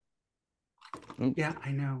Yeah,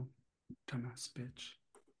 I know. Dumbass bitch.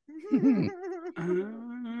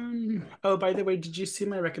 Oh, by the way, did you see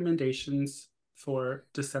my recommendations for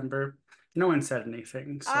December? No one said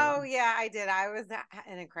anything, so Oh yeah, I did. I was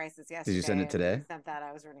in a crisis Did you send yesterday, it and when you today? sent that,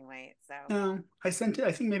 I was running late. So no, I sent it.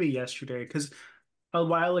 I think maybe yesterday because a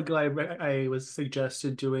while ago I was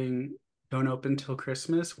suggested doing Don't Open Till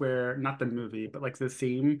Christmas, where not the movie, but like the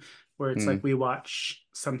theme, where it's like Mm. we watch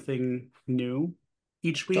something new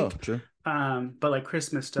each Oh, week, sure. but like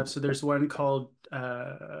Christmas stuff. So there's one called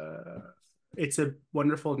It's a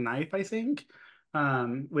Wonderful Knife, I think.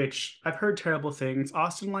 Which I've heard terrible things.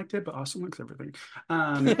 Austin liked it, but Austin likes everything.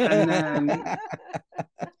 And then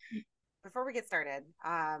before we get started,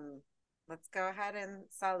 let's go ahead and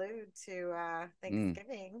salute to Mm.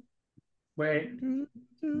 Thanksgiving. wait,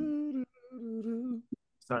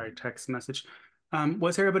 sorry, text message.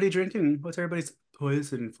 What's everybody drinking? What's everybody's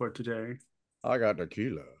poison for today? I got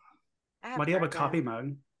tequila. I Why have do you have a coffee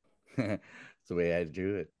bourbon. mug? It's the way I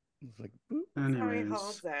do it. It's like, boop. That's how he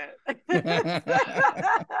holds Anyways, it.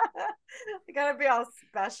 I gotta be all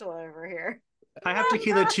special over here. I have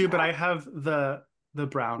tequila too, but I have the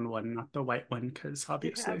brown one, not the white one, because You have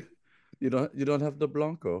obviously. You don't have the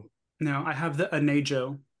Blanco. No, I have the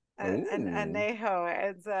Anejo. an Oh.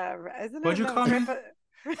 anejo. It's isn't What'd it? you No, call it's me?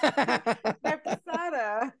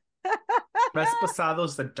 reposado.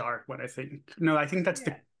 Resposado's the dark one, I think. No, I think that's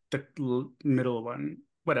Yeah, the middle one.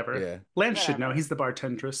 Whatever. Yeah. Lance should know. whatever. He's the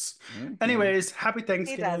bartendress. Hmm. Anyways, happy He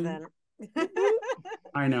Thanksgiving. doesn't. Boop, boop.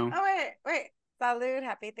 I know. Oh wait. Salud,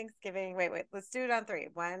 happy Thanksgiving. Wait. Let's do it on three.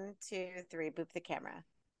 One, two, three. Boop the camera.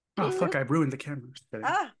 Oh Boop. fuck! I ruined the camera. Just kidding.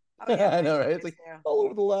 Ah, oh yeah, I mine know, did right? It's yours like too. all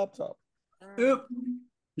over the laptop. Mm, Oop.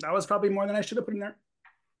 That was probably more than I should have put in there.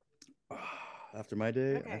 After my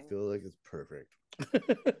day, I okay, feel like it's perfect.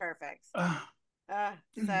 perfect. Uh,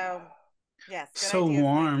 So yes, good so ideas, Mikey.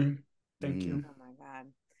 warm. Thank Mm. you. Oh my God.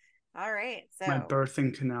 All right, My so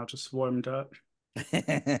birthing canal just warmed up.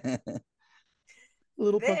 A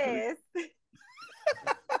little pucker. this.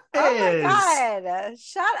 Oh my Is God!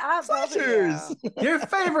 Shut up, both of Slashers. you. your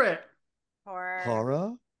favorite For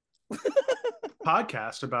Horror.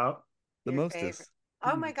 podcast about. The your favorite. mostest.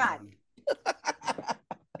 Oh my God,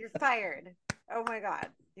 you're fired. Oh my God,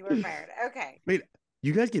 you are fired. Okay. Wait,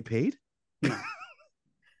 you guys get paid? No.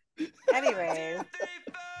 Anyways,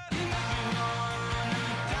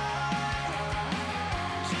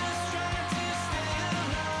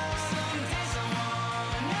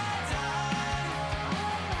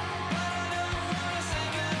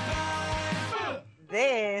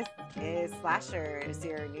 this is Slashers,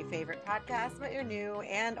 your new favorite podcast about your new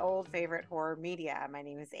and old favorite horror media. My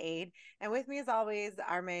name is Aid, and with me, as always,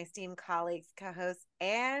 are my esteemed colleagues, co hosts,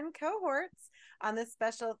 and cohorts on this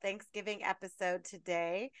special Thanksgiving episode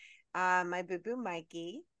today. My boo boo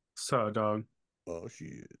Mikey So, dog. Oh,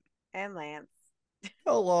 shit. and Lance.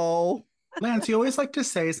 Hello. Lance, you always like to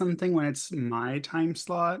say something when it's my time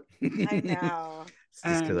slot. I It's know.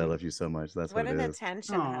 just because I And love you so much. That's what What it an is.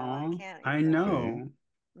 attention hoe. I oh, can't I even. See? know.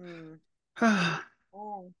 Mm. Yeah,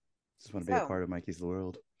 Oh. Just want to be a So, part of Mikey's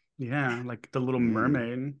world. like the Little Mm.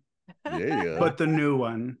 Mermaid, Yeah. but the new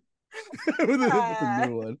one. With the uh,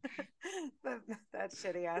 new one. that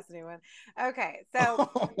shitty ass new one. Okay,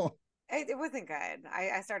 so it wasn't good.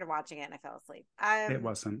 I started watching it and I fell asleep. It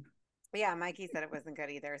wasn't. Yeah, Mikey said it wasn't good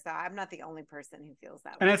either. So I'm not the only person who feels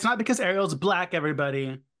that And way. it's not because Ariel's black,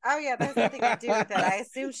 everybody. Oh yeah, that has nothing to do with it. I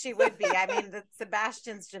assume she would be. I mean,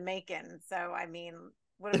 Sebastian's Jamaican, so I mean,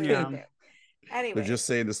 what are we gonna Yeah. do? They're Anyways, just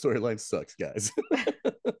saying the storyline sucks, guys. well,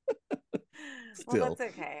 Still. that's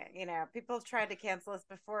okay. You know, people have tried to cancel us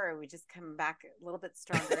before. We just come back a little bit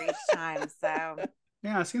stronger each time. So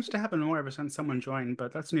Yeah, it seems to happen more ever since someone joined,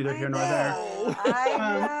 but that's neither I here nor there. know, No.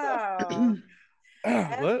 I Um, know.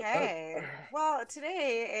 What? Okay. Well,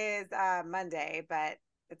 today is Monday, but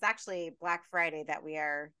it's actually Black Friday that we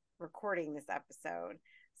are recording this episode.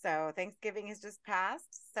 So Thanksgiving has just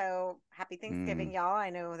passed. So happy Thanksgiving, Mm. y'all. I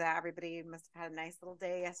know that everybody must have had a nice little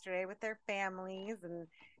day yesterday with their families and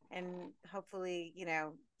hopefully, you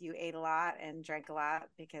know, you ate a lot and drank a lot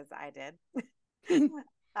because I did.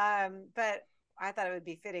 But I thought it would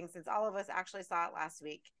be fitting since all of us actually saw it last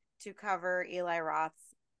week to cover Eli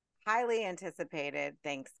Roth's highly anticipated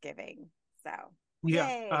Thanksgiving. So, yeah.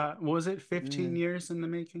 yay. What was it? 15 Mm. years in the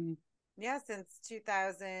making? Yeah, since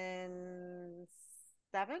 2007.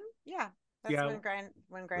 Yeah, that's Yeah. when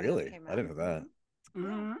Grindhouse Really? came I out. didn't know that.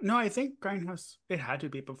 Yeah. No, I think Grindhouse, it had to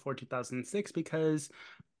be before 2006 because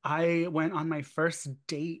I went on my first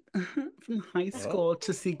date from high Oh. school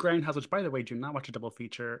to see Grindhouse, which, by the way, do not watch a double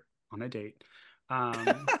feature on a date.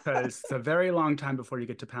 Because it's a very long time before you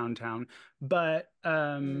get to Pound Town. But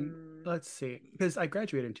let's see, because I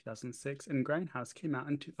graduated in 2006 and Grindhouse came out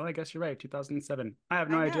oh, I guess you're right, 2007. I have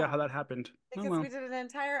no I idea how know that happened. Oh because well. we did an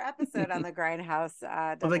entire episode on the Grindhouse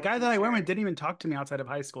Well, the double guy that I went feature. with didn't even talk to me outside of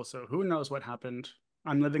high school, so who knows what happened?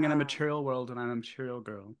 I'm living in a Oh. material world and I'm a material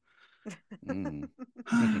girl. Mm.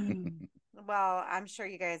 Well, I'm sure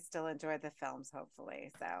you guys still enjoy the films,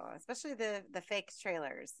 hopefully. So, especially the fake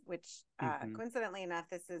trailers, which Mhm. coincidentally enough,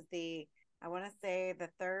 this is I want to say the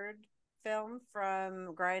third film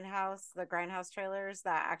from Grindhouse, the Grindhouse trailers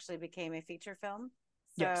that actually became a feature film.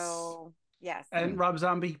 Yes. So, yes. And Mm. Rob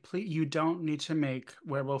Zombie, please, you don't need to make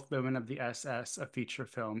Werewolf Women of the SS a feature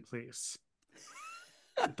film, please.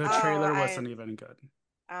 The Oh, trailer wasn't even good.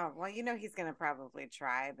 well, he's going to probably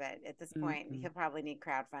try, but at this point, Mhm. he'll probably need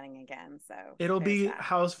crowdfunding again. So, It'll there's be that.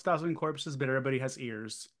 House of Thousand Corpses, but everybody has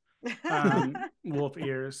ears. Wolf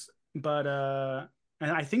ears. But and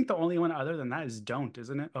I think the only one other than that is Don't,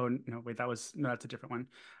 isn't it? Oh no, wait, no, that's a different one.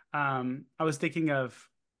 I was thinking of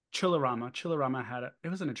Chillerama. Chillerama had it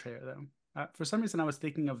was in a trailer though. For some reason I was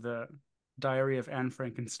thinking of the Diary of Anne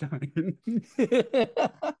Frankenstein.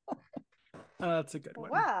 That's a good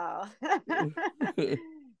one. Well,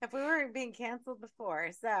 if we weren't being canceled before.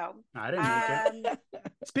 So, I didn't make it. um,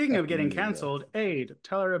 Speaking of getting Yeah. canceled, Aid,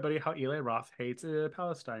 tell everybody how Eli Roth hates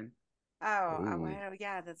Palestine. Ooh. well,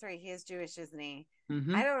 yeah, that's right. He is Jewish, isn't he?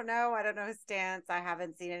 Mm-hmm. I don't know. I don't know his stance. I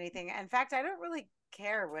haven't seen anything. In fact, I don't really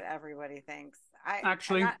care what everybody thinks. I'm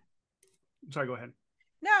Actually, not. sorry, go ahead.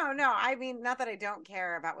 No. I mean, not that I don't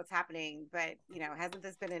care about what's happening, but hasn't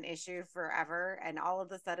this been an issue forever? And all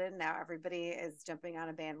of a sudden, now everybody is jumping on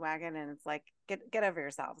a bandwagon, and it's like, get over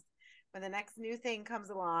yourselves. When the next new thing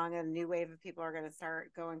comes along, and a new wave of people are going to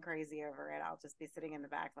start going crazy over it, I'll just be sitting in the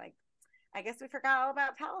back, like, I guess we forgot all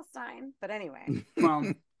about Palestine. But anyway.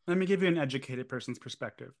 Well, let me give you an educated person's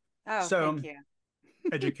perspective. Oh, So, thank you.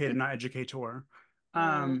 educated, not educator. Mm,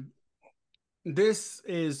 Um, this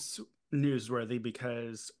is newsworthy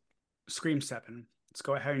because Scream 7. Let's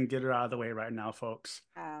go ahead and get it out of the way right now, folks.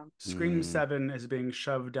 oh. Scream Mm. 7 is being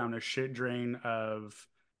shoved down a shit drain of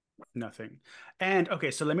nothing. And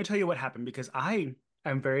okay, so let me tell you what happened because I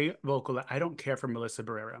am very vocal that I don't care for Melissa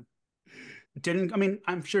Barrera. I mean,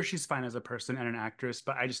 I'm sure she's fine as a person and an actress,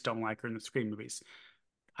 but I just don't like her in the Scream movies.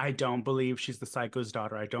 I don't believe she's the psycho's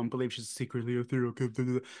daughter. I don't believe she's secretly a serial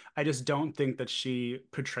killer. I just don't think that she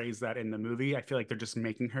portrays that in the movie. I feel like they're just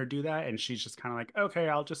making her do that, and she's just kind of like, okay,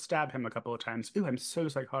 I'll just stab him a couple of times. Ooh, I'm so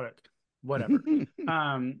psychotic. Whatever.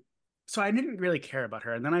 Um, so I didn't really care about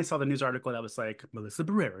her. And then I saw the news article that was like, Melissa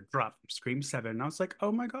Barrera dropped from Scream 7. And I was like,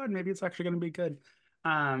 oh my God, maybe it's actually gonna be good.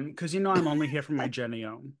 Because I'm only here for my Jenny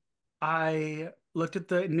O. I looked at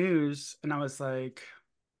the news and I was like,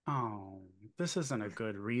 oh, this isn't a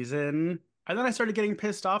good reason. And then I started getting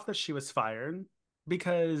pissed off that she was fired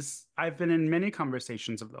because I've been in many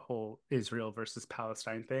conversations of the whole Israel versus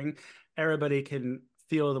Palestine thing. Everybody can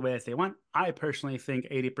feel the way that they want. I personally think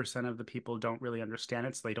 80% of the people don't really understand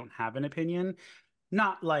it, so they don't have an opinion.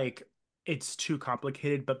 Not like it's too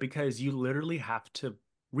complicated, but because you literally have to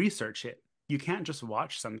research it. You can't just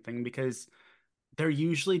watch something because they're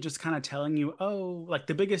usually just kind of telling you, oh, like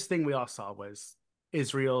the biggest thing we all saw was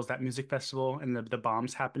Israel's that music festival and the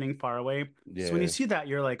bombs happening far away. So when you Yeah. see that,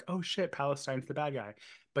 you're like, oh shit, Palestine's the bad guy.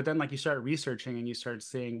 But then like you start researching and you start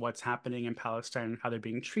seeing what's happening in Palestine and how they're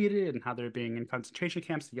being treated and how they're being in concentration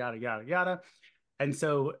camps, yada yada yada. And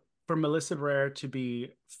so for Melissa Barrera to be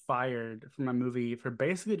fired from a movie for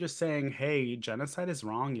basically just saying, hey, genocide is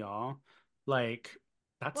wrong, y'all, like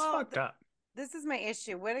that's Well, fucked up. this is my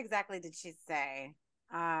issue. What exactly did she say?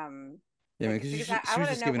 Yeah, man, Like, because because she I was want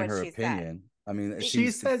to just know giving what her she said. opinion. I mean, it She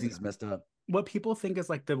seems it said seems messed up. what people think is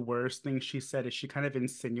like the worst thing she said is she kind of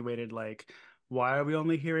insinuated like, why are we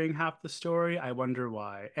only hearing half the story? I wonder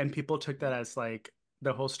why. And people took that as like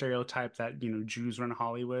the whole stereotype that, Jews run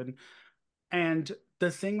Hollywood. And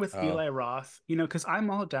the thing with Oh, Eli Roth, because I'm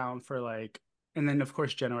all down for like, and then of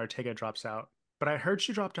course Jenna Ortega drops out. But I heard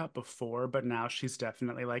she dropped out before, but now she's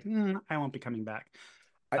definitely like, I won't be coming back.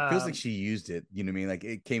 it feels like Um, she used it. You know what I mean? Like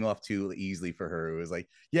it came off too easily for her. It was like,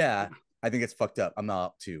 yeah, I think it's fucked up. I'm not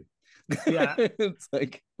up to. yeah. It's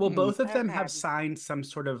like, Well, both of them Okay. have signed some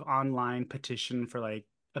sort of online petition for like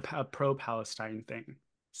a pro-Palestine thing.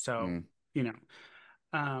 So, mm. you know,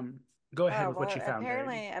 um, go ahead Oh with what well, you found,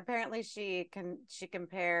 Aid. apparently she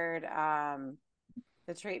compared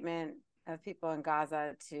the treatment of people in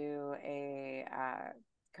Gaza to a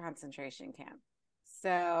concentration camp.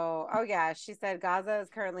 So, oh yeah, she said Gaza is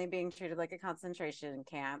currently being treated like a concentration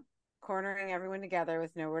camp, cornering everyone together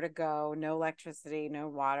with nowhere to go, no electricity, no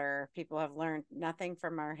water. People have learned nothing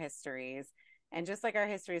from our histories. And just like our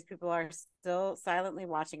histories, people are still silently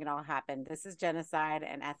watching it all happen. This is genocide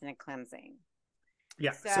and ethnic cleansing.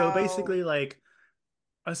 Yeah. So So, basically, like,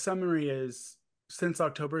 a summary is since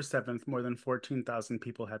October 7th, more than 14,000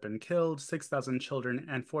 people have been killed, 6,000 children,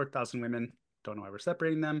 and 4,000 women. Don't know why we're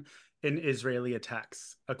separating them in Israeli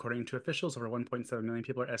attacks. According to officials, over 1.7 million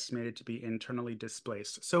people are estimated to be internally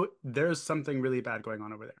displaced. So there's something really bad going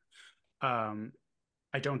on over there.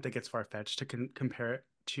 I don't think it's far-fetched to compare it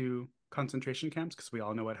to concentration camps because we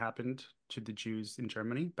all know what happened to the Jews in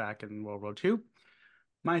Germany back in World War II.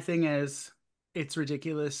 My thing is, it's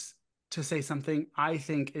ridiculous to say something I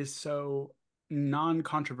think is so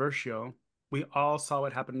non-controversial. We all saw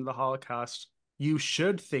what happened in the Holocaust. You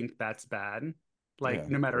should think that's bad, Yeah, like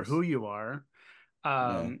no of matter course. who you are.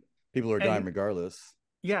 Yeah. Um, People are dying and regardless.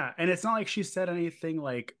 yeah, and it's not like she said anything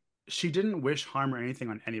like she didn't wish harm or anything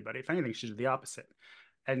on anybody. If anything, she did the opposite.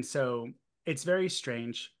 And so it's very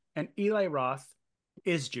strange. And Eli Roth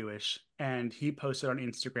is Jewish, and he posted on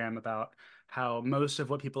Instagram about how most of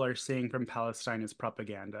what people are seeing from Palestine is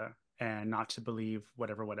propaganda and not to believe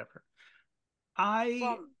whatever, whatever. I,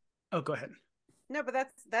 well, oh, go ahead. no, but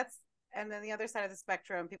that's and then the other side of the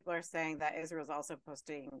spectrum, people are saying that Israel's also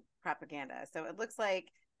posting propaganda. So it looks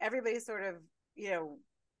like everybody's sort of,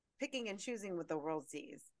 picking and choosing what the world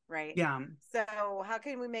sees, right? Yeah, So how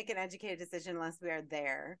can we make an educated decision unless we are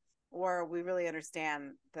there or we really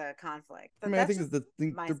understand the conflict? I But mean, I that's think just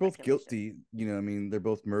that my they're both speculation. guilty. You know, I mean, they're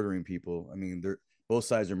both murdering people. I mean, they're both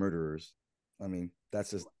sides are murderers. I mean,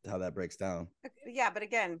 that's just how that breaks down. Yeah, but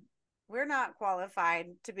again, we're not qualified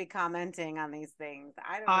to be commenting on these things.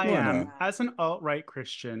 I don't I No, agree with am. no. As an alt-right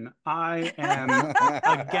Christian, I am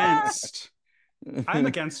against I'm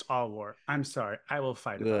against all war. I'm sorry. I will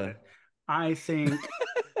fight about Yeah, it. I think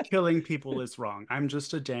killing people is wrong. I'm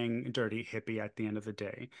just a dang dirty hippie at the end of the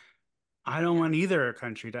day. I don't Yeah. want either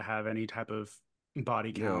country to have any type of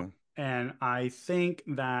body yeah. count. And I think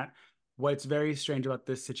that what's very strange about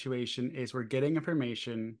this situation is we're getting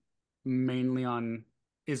information mainly on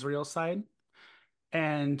Israel's side.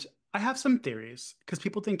 And I have some theories because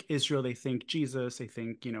people think Israel, they think Jesus, they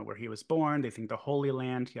think, where he was born, they think the Holy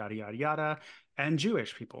Land, yada, yada, yada. And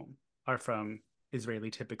Jewish people are from Israeli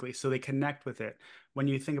typically. So they connect with it. When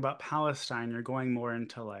you think about Palestine, you're going more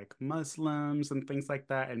into like Muslims and things like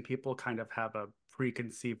that. And people kind of have a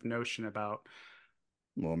preconceived notion about,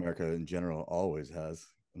 Well, America in general always has,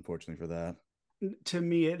 unfortunately for that. to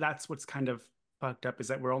me, that's what's kind of fucked up is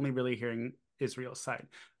that we're only really hearing Israel's side.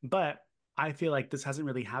 But I feel like this hasn't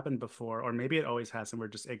really happened before, or maybe it always has and we're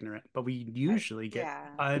just ignorant. But we usually get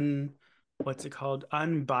Yeah. what's it called?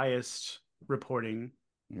 Unbiased reporting.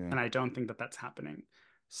 Yeah. And I don't think that that's happening.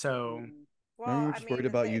 So, Mm. Remember, Well, we were I just worried mean,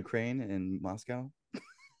 about Ukraine and Moscow.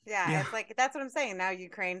 yeah, yeah, it's like that's what I'm saying. Now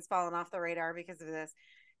Ukraine's fallen off the radar because of this.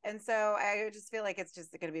 And so I just feel like it's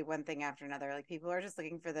just going to be one thing after another. Like people are just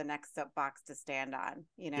looking for the next soapbox to stand on.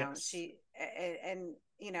 yes.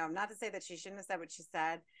 Not to say that she shouldn't have said what she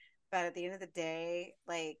said, but at the end of the day,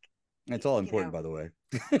 like, It's all you know, important, by the way.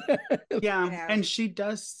 you Yeah, know, and she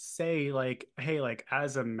does say like, hey, like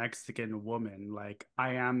as a Mexican woman, like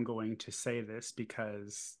I am going to say this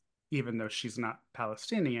because even though she's not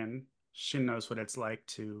Palestinian, she knows what it's like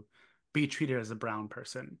to be treated as a brown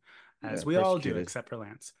person, Yeah, as we all do, persecuted. except for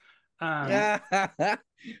Lance. Um, Yeah.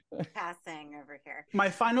 passing over here. my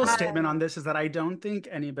final statement on Um, this is that I don't think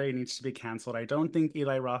anybody needs to be canceled. I don't think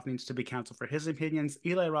Eli Roth needs to be canceled for his opinions.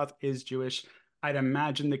 Eli Roth is Jewish. I'd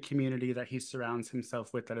imagine the community that he surrounds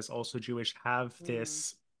himself with that is also Jewish have mm,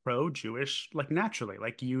 this pro-Jewish, like naturally,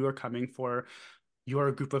 like you are coming for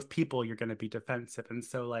your group of people, you're going to be defensive. And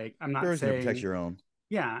so, like, I'm not First, protect saying, your own.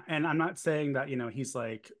 yeah, and I'm not saying that, he's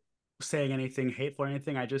like saying anything hateful or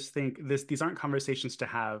anything. I just think these aren't conversations to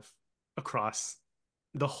have across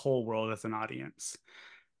the whole world as an audience.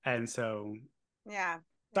 And so yeah,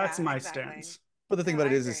 that's yeah, my exactly. stance. But the No, thing about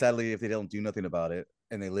I it is agree. sadly, if they don't do nothing about it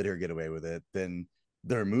and they let her get away with it, then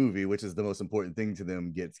their movie, which is the most important thing to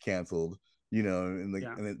them, gets canceled. And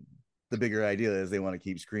Yeah. the bigger idea is they want to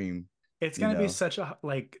keep Scream. It's You going to be know, such a,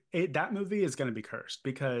 like, that movie is going to be cursed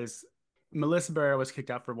because Melissa Barrera was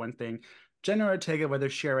kicked out for one thing. Jenna Ortega, whether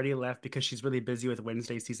she already left because she's really busy with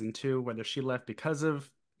Wednesday season 2, whether she left because of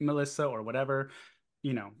Melissa or whatever,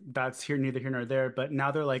 that's neither here nor there. But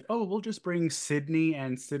now they're like, oh, we'll just bring Sydney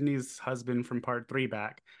and Sydney's husband from part 3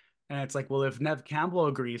 back. And it's like, well, if Nev Campbell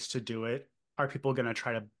agrees to do it, are people going to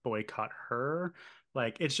try to boycott her?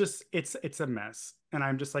 Like, it's just, it's a mess. And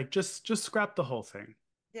I'm just like, just scrap the whole thing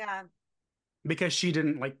Yeah, because she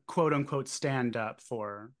didn't like quote unquote stand up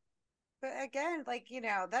for But again, like,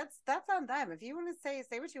 that's on them. If you want to say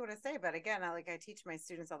what you want to say. But again, I teach my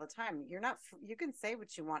students all the time. You're not, you can say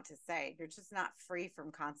what you want to say. You're just not free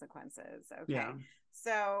from consequences. Okay. Yeah.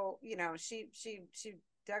 So, she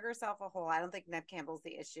dug herself a hole. I don't think Neve Campbell's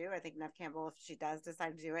the issue. I think Neve Campbell, if she does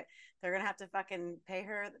decide to do it, they're going to have to fucking pay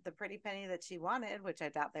her the pretty penny that she wanted, which I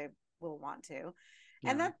doubt they will want to.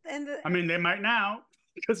 Yeah. And I mean, they might now,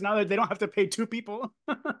 because now they don't have to pay two people.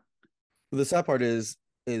 The sad part is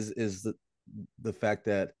the fact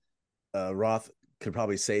that Roth could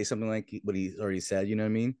probably say something like what he already said, you know what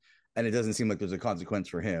I mean? And it doesn't seem like there's a consequence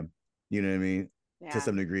for him, you know what I mean? Yeah. To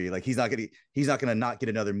some degree, like he's not gonna not get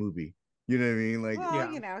another movie, you know what I mean? Like,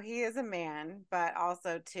 well, he is a man, but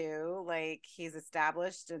also too, like, he's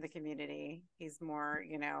established in the community. He's more,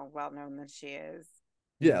 well known than she is.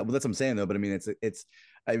 yeah, well, that's what I'm saying though. But I mean, it's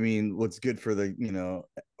I mean, what's good for the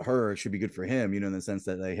her should be good for him, in the sense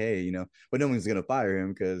that, like, hey, but no one's gonna fire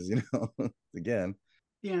him because again,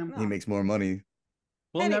 Yeah. he makes more money.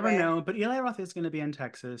 We'll never know, but Eli Roth is going to be in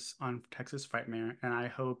Texas on Texas Frightmare, and I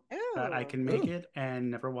hope that I can make it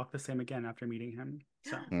and never walk the same again after meeting him.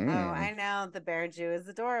 So, oh, I know, the Bear Jew is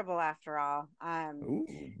adorable after all.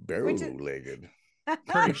 Barrel-legged.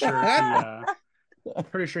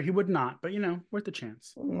 Pretty sure he would not, but worth the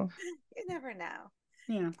chance. You never know.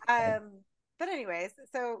 Yeah. But anyways,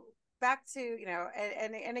 so back to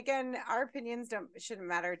and again, our opinions shouldn't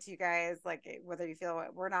matter to you guys, like whether you feel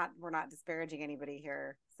we're not disparaging anybody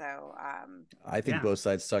here. So I think both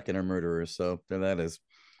sides suck and are murderers, so there that is.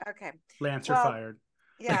 Okay, Lance, you're fired.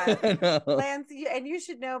 Yeah. Lance, and you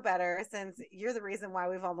should know better, since you're the reason why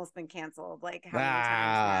we've almost been canceled like how many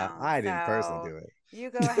times now. I didn't personally do it. You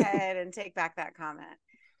go ahead and take back that comment.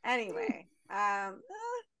 Anyway,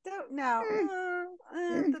 don't know.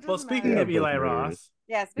 Well, speaking of Eli Roth.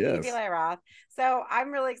 Yeah, speaking of Eli Roth. So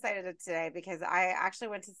I'm really excited today because I actually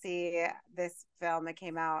went to see this film that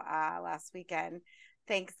came out last weekend,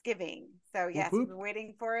 Thanksgiving. So yes, we've been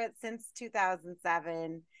waiting for it since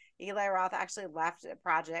 2007. Eli Roth actually left a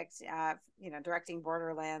project, directing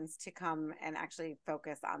Borderlands, to come and actually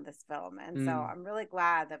focus on this film. And so I'm really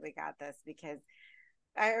glad that we got this, because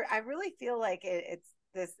I really feel like it's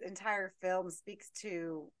this entire film speaks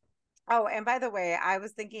to. Oh, and by the way, I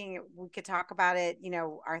was thinking we could talk about it,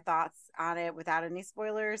 our thoughts on it without any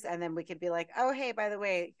spoilers. And then we could be like, oh, hey, by the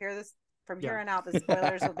way, from here on out, the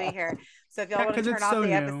spoilers will be here. So if y'all want to turn off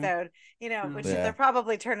the episode, which they'll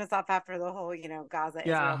probably turn us off after the whole, Gaza.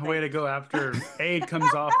 Yeah, Israel way to go after Aid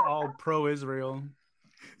comes off all pro-Israel.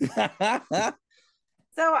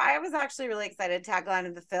 So I was actually really excited. Tagline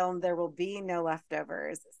of the film: "There will be no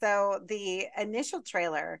leftovers." So the initial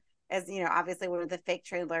trailer is, obviously one of the fake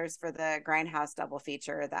trailers for the Grindhouse double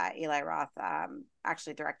feature that Eli Roth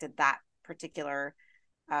actually directed that particular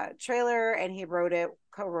trailer, and he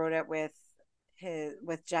co-wrote it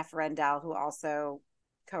with Jeff Rendell, who also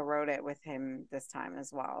co-wrote it with him this time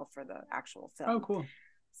as well for the actual film. Oh, cool.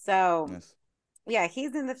 So nice. Yeah,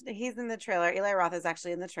 he's in the trailer. Eli Roth is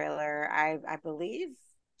actually in the trailer. I believe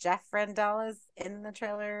Jeff Rendell is in the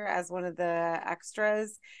trailer as one of the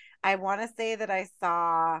extras. I want to say that I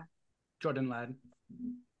saw Jordan Ladd.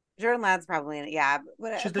 Jordan Ladd's probably in it. Yeah,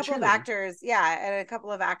 but a couple of actors. Yeah, and a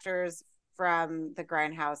couple of actors from the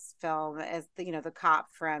Grindhouse film as the cop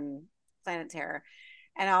from Planet Terror,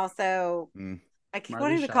 and also I keep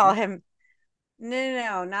wanting to call him.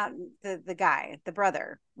 No, not the guy, the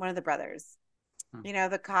brother, one of the brothers.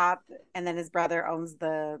 The cop, and then his brother owns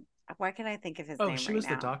the. Why can't I think of his name? Oh, she was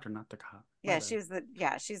the doctor, not the cop. Yeah, she's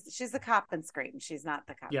the cop in Scream. She's not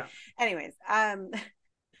the cop. Yeah. Anyways,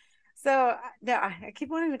 so no, I keep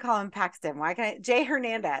wanting to call him Paxton. Why can't I? Jay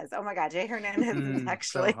Hernandez. Oh my God, Jay Hernandez is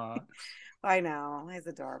actually. So hot. I know, he's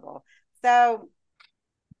adorable. So,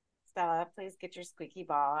 Stella, please get your squeaky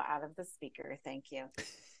ball out of the speaker. Thank you.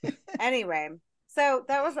 Anyway, so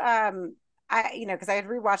that was because I had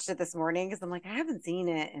rewatched it this morning, because I'm like, I haven't seen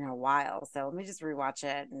it in a while, so let me just rewatch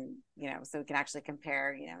it, and so we can actually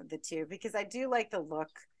compare the two, because I do like the look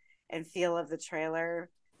and feel of the trailer,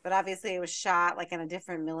 but obviously it was shot like in a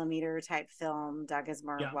different millimeter type film. Doug is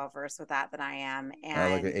more well versed with that than I am,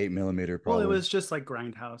 and like an 8mm. Probably. Well, it was just like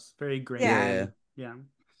Grindhouse, very grainy. Yeah.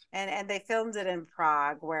 And they filmed it in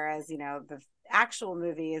Prague, whereas the actual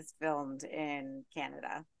movie is filmed in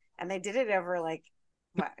Canada, and they did it over like.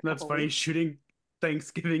 That's funny, weeks? Shooting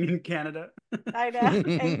Thanksgiving in Canada. I know,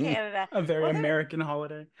 in Canada. A very American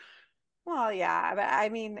holiday. Well, yeah, but I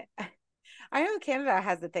mean, I know Canada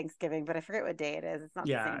has the Thanksgiving, but I forget what day it is. It's not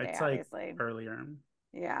the same day, it's obviously. Like earlier.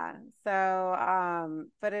 Yeah. So,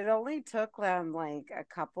 but it only took them like a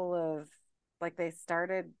couple of, like, they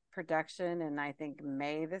started production in, I think,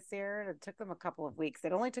 May this year. It took them a couple of weeks.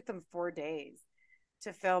 It only took them 4 days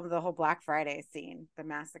to film the whole Black Friday scene, the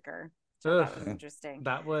massacre. So that was Ugh, interesting.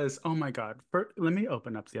 that was, oh my God. Let me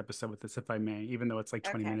open up the episode with this, if I may, even though it's like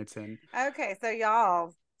 20 Okay. minutes in. Okay, so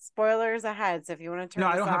y'all, spoilers ahead. So if you want to No,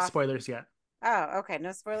 turn I this don't have off. spoilers yet. Oh, okay.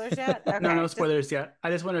 No spoilers yet? Okay. No spoilers yet.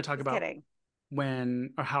 I just want to talk Just about kidding.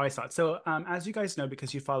 when or how I saw it. So, as you guys know,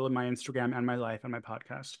 because you follow my Instagram and my life and my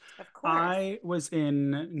podcast, Of course. I was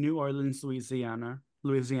in New Orleans, Louisiana.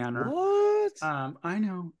 What? I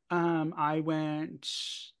know. I went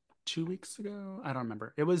 2 weeks ago. I don't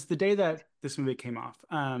remember. It was the day that this movie came out.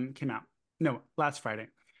 No, last Friday.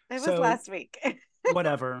 It was So last week.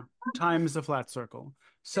 whatever. Time is a flat circle.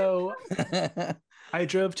 So I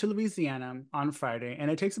drove to Louisiana on Friday,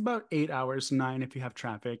 and it takes about 8 hours, 9 if you have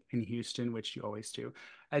traffic in Houston, which you always do.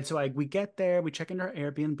 And so we get there, we check into our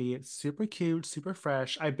Airbnb. It's super cute, super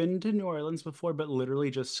fresh. I've been to New Orleans before, but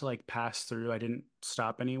literally just to like pass through. I didn't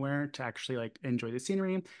stop anywhere to actually like enjoy the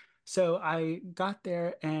scenery. So I got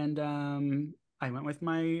there, and I went with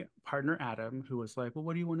my partner Adam, who was like, "Well,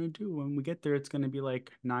 what do you want to do when we get there? It's going to be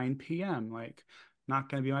like 9 p.m. Like, not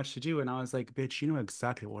going to be much to do." And I was like, "Bitch, you know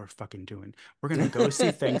exactly what we're fucking doing. We're going to go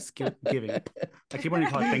see Thanksgiving." I keep wanting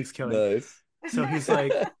to call it Thanksgiving. Nice. So he's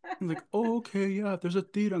like, "Oh, okay, yeah, there's a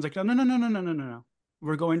theater." I was like, "No, no, no, no, no, no, no, no.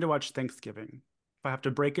 We're going to watch Thanksgiving. If I have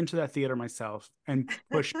to break into that theater myself and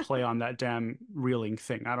push play on that damn reeling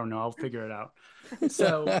thing, I don't know. I'll figure it out."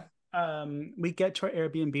 So we get to our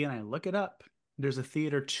Airbnb, and I look it up. There's a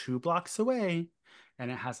theater 2 blocks away,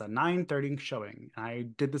 and it has a 9:30 showing. I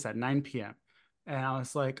did this at 9 p.m. And I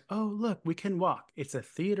was like, "Oh, look, we can walk." It's a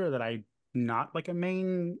theater that not like a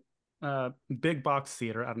main big box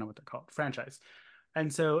theater. I don't know what they're called, franchise.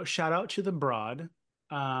 And so shout out to the Broad.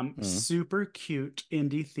 Super cute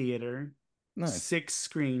indie theater. Nice. 6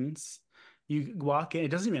 screens. You walk in,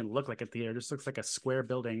 it doesn't even look like a theater, it just looks like a square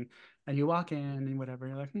building. And you walk in and whatever,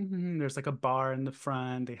 you're like, there's like a bar in the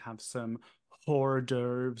front. They have some hors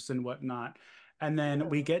d'oeuvres and whatnot. And then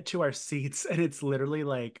we get to our seats, and it's literally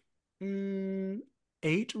like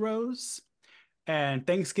 8 rows. And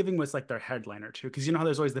Thanksgiving was like their headliner too, because you know how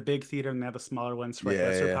there's always the big theater and they have the smaller ones for like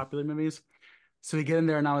lesser popular movies. So we get in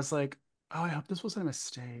there, and I was like, "Oh, I hope this wasn't a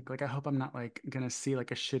mistake. Like, I hope I'm not like gonna see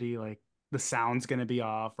like a shitty like the sound's gonna be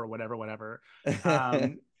off or whatever."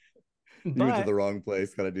 You went to But the wrong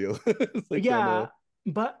place, kind of deal. Like, yeah,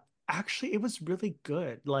 but actually it was really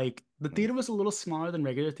good. Like the theater was a little smaller than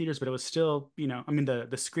regular theaters, but it was still, I mean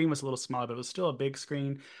the screen was a little smaller, but it was still a big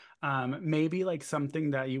screen. Maybe like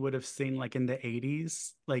something that you would have seen like in the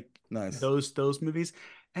 80s, like nice. those movies.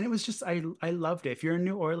 And it was just I loved it. If you're in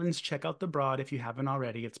New Orleans, check out the Broad if you haven't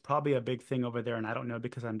already. It's probably a big thing over there, and I don't know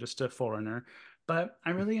because I'm just a foreigner. But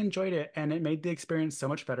I really enjoyed it, and it made the experience so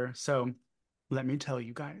much better. So let me tell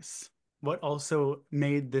you guys what also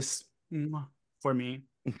made this for me.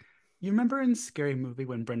 You remember in Scary Movie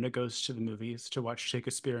when Brenda goes to the movies to watch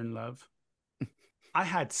Shakespeare in Love? I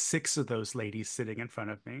had 6 of those ladies sitting in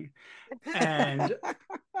front of me, and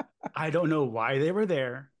I don't know why they were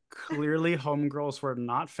there. Clearly, homegirls were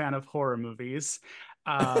not fan of horror movies.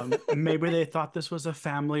 Maybe they thought this was a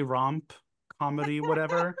family romp comedy,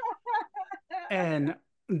 whatever. And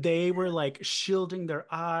they were like shielding their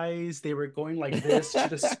eyes. They were going like this to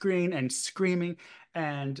the screen and screaming.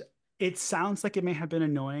 And it sounds like it may have been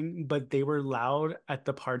annoying, but they were loud at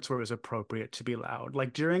the parts where it was appropriate to be loud.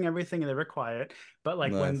 Like during everything, they were quiet. But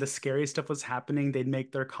like when the scary stuff was happening, they'd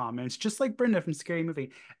make their comments, just like Brenda from Scary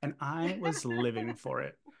Movie. And I was living for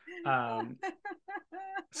it.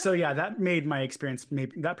 So yeah, that made my experience,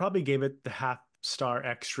 maybe that probably gave it the half-star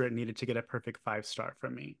extra it needed to get a perfect 5-star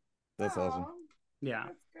from me. That's awesome. Yeah.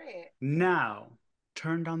 That's great. Now,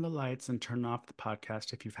 turn down the lights and turn off the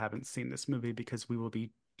podcast if you haven't seen this movie, because we will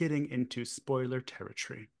be getting into spoiler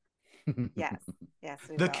territory. Yes,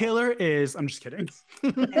 we the will. killer is, I'm just kidding.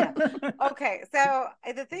 Okay, so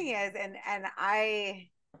the thing is, and I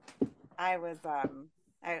was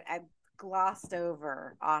I glossed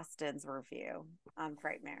over Austin's review on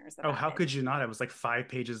Frightmares. Oh, how could you not? It was like 5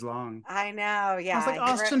 pages long. I know, yeah. I was like,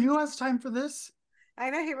 Austin, who has time for this? I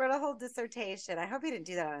know, he wrote a whole dissertation. I hope he didn't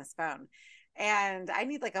do that on his phone. And I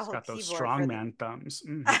need like a whole got those keyboard strongman thumbs.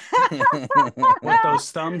 What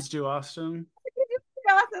those thumbs do, Austin?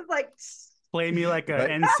 Austin's like, play me like a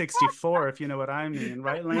N64, if you know what I mean,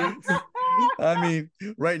 right, Lance? I mean,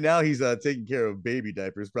 right now he's taking care of baby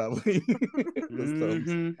diapers, probably.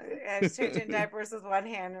 He's changing diapers with one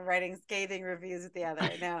hand and writing scathing reviews with the other.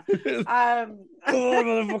 No,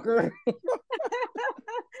 motherfucker.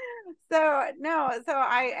 So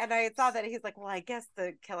I saw that he's like, well, I guess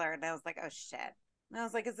the killer, and I was like, oh shit. And I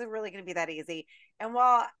was like, is it really going to be that easy? And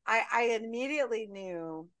while I immediately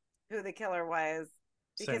knew who the killer was,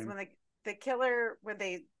 because Same. when the killer, when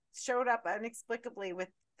they showed up inexplicably with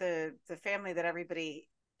the family that everybody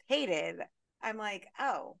hated, I'm like,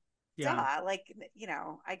 oh, Yeah. duh. Like, you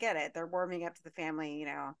know, I get it. They're warming up to the family, you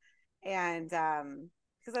know. And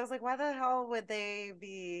because I was like, why the hell would they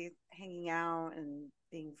be hanging out and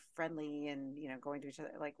being friendly and, you know, going to each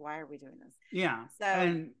other? Like, why are we doing this? Yeah. So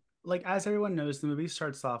And like as everyone knows, the movie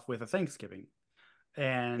starts off with a Thanksgiving.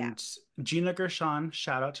 yeah. And Gina Gershon,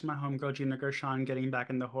 shout out to my homegirl Gina Gershon, getting back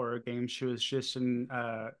in the horror game. She was just in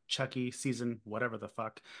Chucky season whatever the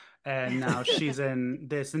fuck, and now she's in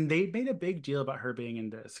this. And they made a big deal about her being in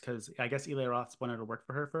this because I guess Eli Roth wanted to work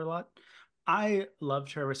for her for a lot. I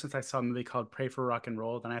loved her ever since I saw a movie called Pray for Rock and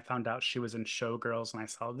Roll. Then I found out she was in Showgirls, and I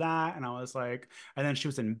saw that, and I was like, and then she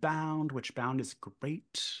was in Bound, which Bound is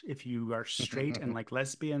great if you are straight and like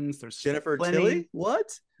lesbians. There's Jennifer plenty. Tilly?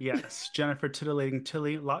 What? Yes, Jennifer titillating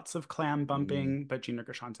Tilly, lots of clam bumping, but Gina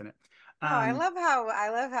Gershon's in it. Oh, I love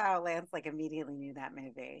how Lance like immediately knew that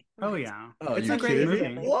movie. Oh yeah, Oh, it's you a great kidding movie.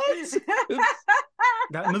 me? What?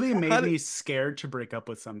 That movie made How did- me scared to break up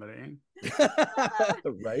with somebody.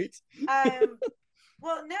 Right?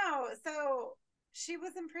 Well, no, so she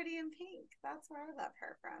was in Pretty in Pink. That's where I love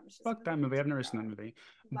her from. She's Fuck that really movie. I've never cute seen that girl. movie.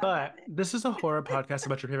 Love But that movie. this is a horror podcast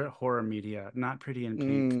about your favorite horror media, not Pretty in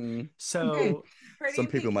Pink. Mm, So Pretty some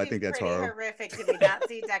in people Pink might seems think that's pretty horror. horrific to me. Not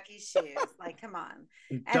see Ducky's shoes. Like, come on.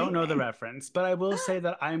 don't know the Anyway. reference, but I will say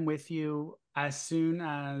that I'm with you as soon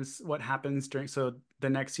as what happens during. So the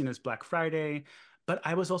next scene is Black Friday. But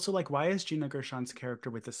I was also like, why is Gina Gershon's character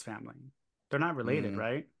with this family? They're not related,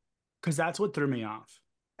 right? Because that's what threw me off.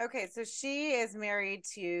 Okay, so she is married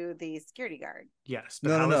to the security guard. Yes, but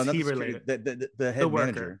No, how not is the he security, related? the head The worker.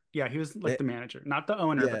 manager. Yeah, he was like The- the manager, not the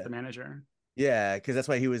owner, Yeah. but the manager. Yeah, because that's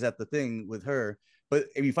why he was at the thing with her. But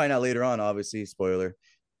if you find out later on, obviously, spoiler.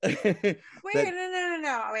 Wait, that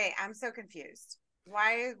no. Wait, I'm so confused.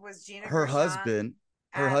 Why was Gina her Gershon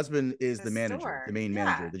husband is the the manager, store? the main Yeah.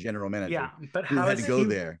 manager, the general manager. Yeah, but who how had is to go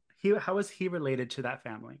there? How is he related to that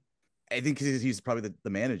family? I think he's probably the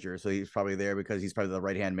manager, so he's probably there because he's probably the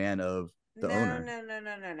right hand man of the owner.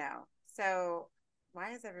 No. So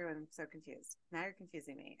why is everyone so confused? Now you're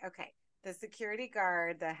confusing me. Okay, the security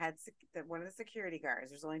guard, one of the security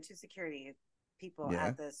guards. There's only two security people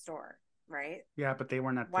at the store, right? Yeah, but they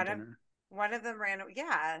weren't at the dinner. One of them ran.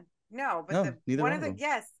 Yeah, no, but No, neither one one of of the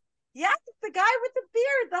them. yes, the guy with the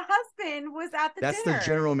beard, the husband, was at the That's dinner. the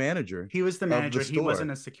general manager. He was the manager. the He store. wasn't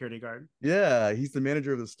a security guard. Yeah, he's the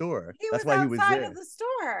manager of the store. He That's was why he was outside there of the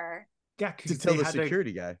store. Yeah, to tell the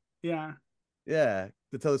security guy. Yeah. Yeah,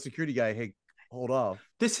 to tell the security guy, hey, hold off.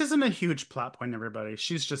 This isn't a huge plot point, everybody.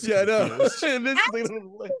 She's just Yeah, no. confused.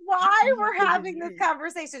 Why we're having this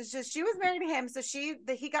conversation? So she was married to him, so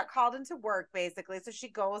he got called into work basically. So she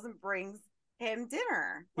goes and brings him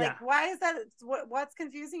dinner. Like, why is that? What's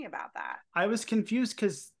confusing about that? I was confused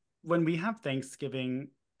because when we have Thanksgiving,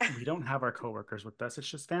 we don't have our coworkers with us. It's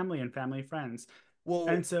just family and family friends. Well,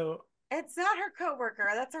 and so it's not her coworker.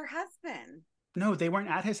 That's her husband. No, they weren't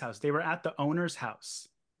at his house. They were at the owner's house.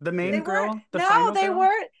 The main they girl. they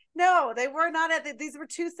weren't. No, they were not at. These were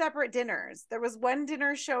two separate dinners. There was one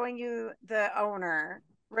dinner showing you the owner,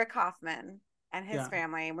 Rick Hoffman, and his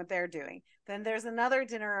family and what they're doing. Then there's another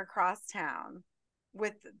dinner across town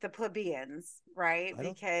with the plebeians, right? I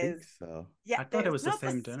don't think so. Yeah, I thought it was the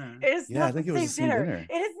same dinner. It is not I think the it was the same same dinner.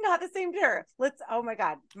 It is not the same dinner. Oh my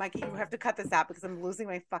God, Mikey, you have to cut this out because I'm losing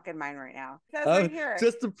my fucking mind right now. That's right here.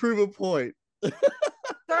 Just to prove a point.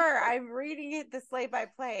 Sir, I'm reading it the slay by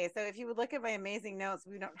play. So if you would look at my amazing notes,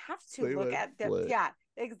 we don't have to look at them. Yeah,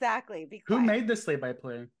 exactly. Who made the slay by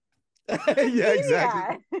play? Yeah,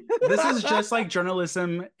 exactly. This is just like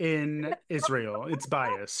journalism in Israel. It's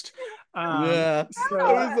biased. Yeah. So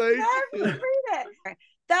I was like, read it.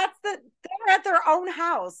 They're at their own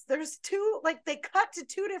house. There's they cut to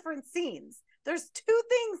two different scenes. There's two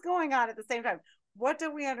things going on at the same time. What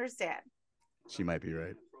do we understand? She might be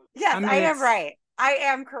right. Yes, I am right. I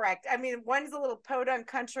am correct. I mean, one's a little podunk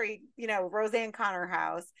country, Roseanne Connor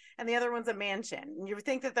house, and the other one's a mansion. And you would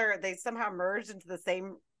think that they somehow merged into the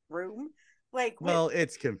same room.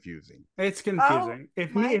 It's confusing. It's confusing.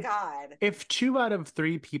 God. If 2 out of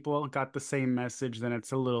 3 people got the same message, then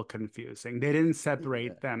it's a little confusing. They didn't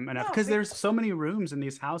separate them enough because there's so many rooms in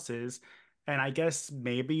these houses, and I guess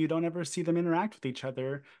maybe you don't ever see them interact with each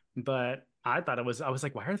other. But I was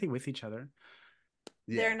like, why are they with each other?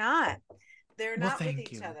 Yeah. They're not. They're not with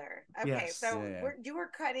each you. other. Okay, so you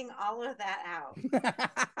were cutting all of that out.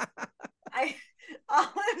 All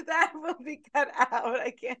of That will be cut out.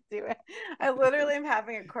 I can't do it. I literally am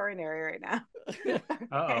having a coronary right now. Okay.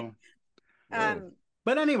 Uh-oh. Um,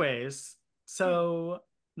 But anyways, so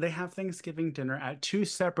they have Thanksgiving dinner at two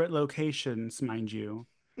separate locations, mind you.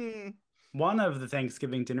 Hmm. One of the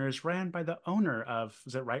Thanksgiving dinners ran by the owner of,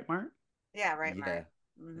 is it Right Mart? yeah, right, Yeah. Mark.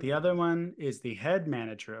 Mhm. The other one is the head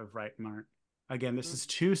manager of Right Mart. Again, this is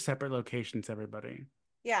two separate locations, everybody.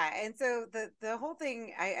 Yeah, and so the whole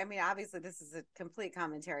thing, I mean, obviously this is a complete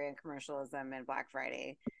commentary on commercialism and Black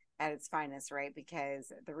Friday at its finest, right?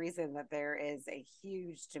 Because the reason that there is a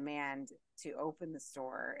huge demand to open the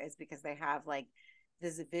store is because they have like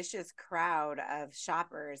this vicious crowd of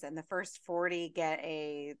shoppers, and the first 40 get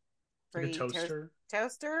a Like a free toaster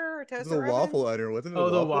or The toaster oven. waffle iron wasn't it? Oh,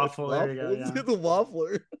 A the waffle? waffle. There you go. Yeah. The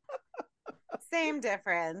waffler. Same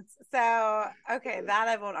difference. So okay, that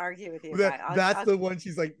I won't argue with you That, about. that's the one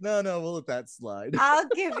she's like, no, we'll let that slide. I'll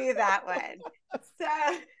give you that one.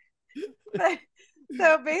 So,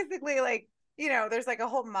 so basically, like, there's like a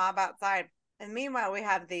whole mob outside, and meanwhile, we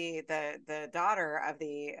have the daughter of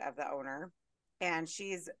the owner, and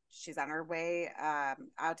she's on her way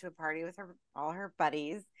out to a party with all her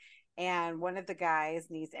buddies, and one of the guys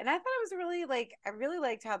needs, and I thought it was really like I really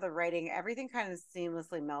liked how the writing, everything kind of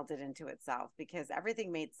seamlessly melded into itself because everything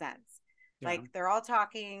made sense. Yeah. Like they're all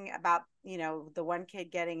talking about, the one kid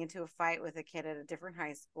getting into a fight with a kid at a different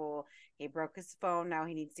high school. He broke his phone. Now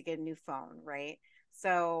he needs to get a new phone, right?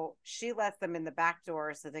 So she lets them in the back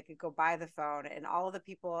door so they could go buy the phone. And all of the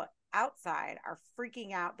people outside are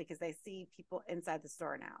freaking out because they see people inside the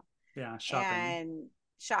store now. Yeah,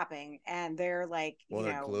 shopping. And they're like, Well,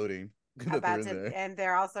 they're gloating. about to, and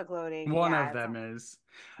they're also gloating. One of them is.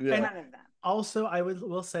 Yeah. One of them. Also, I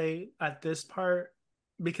will say at this part,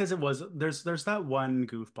 because there's that one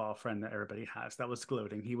goofball friend that everybody has that was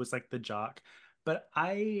gloating. He was like the jock, but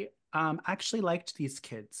I actually liked these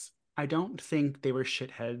kids. I don't think they were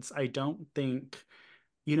shitheads. I don't think,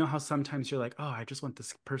 how sometimes you're like, oh, I just want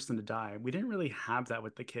this person to die. We didn't really have that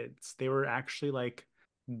with the kids. They were actually like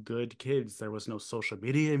good kids. There was no social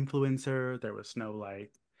media influencer. There was no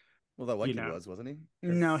like. Well, that one kid wasn't he?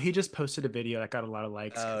 No, he just posted a video that got a lot of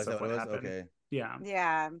likes because of what happened. Okay. Yeah.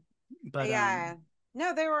 Yeah. But yeah.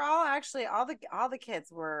 No, they were all actually all the kids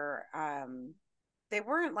were they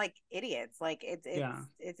weren't like idiots. Like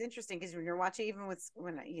it's interesting because when you're watching, even when if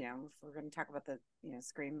we're going to talk about the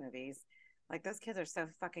Scream movies, like those kids are so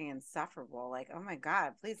fucking insufferable. Like, oh my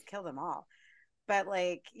God, please kill them all. But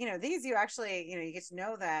like, these, you actually, you get to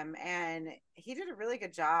know them, and he did a really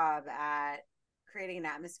good job at creating an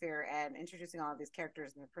atmosphere and introducing all of these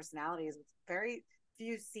characters and their personalities with very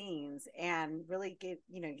few scenes, and really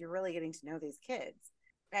you're really getting to know these kids.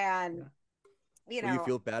 And you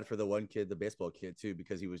feel bad for the one kid, the baseball kid too,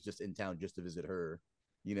 because he was just in town just to visit her,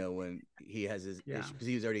 when he has his issue, because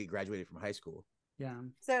he was already graduated from high school.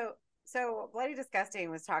 So Bloody Disgusting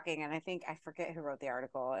was talking, and I forget who wrote the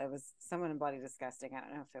article. It was someone in Bloody Disgusting. I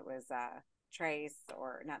don't know if it was Trace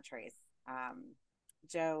or not Trace,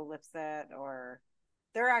 Joe Lipset, or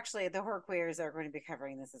they're actually, the Horror Queers are going to be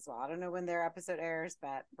covering this as well. I don't know when their episode airs,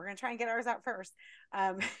 but we're going to try and get ours out first.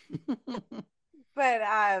 But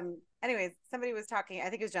anyways, somebody was talking, I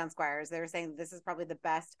think it was John Squires. They were saying this is probably the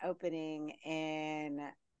best opening in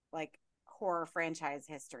like horror franchise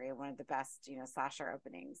history, one of the best, slasher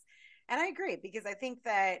openings. And I agree, because I think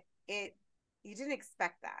that you didn't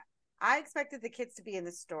expect that. I expected the kids to be in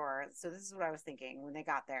the store. So this is what I was thinking when they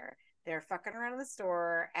got there. They're fucking around in the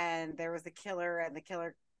store, and there was a killer, and the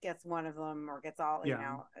killer gets one of them, or gets all,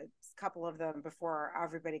 a couple of them before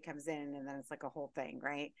everybody comes in, and then it's like a whole thing,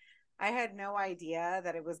 right? I had no idea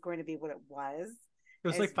that it was going to be what it was. It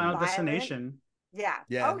was like Final Destination. Yeah.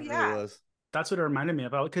 Yeah. Oh, yeah. It really was. That's what it reminded me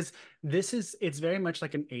about, because it's very much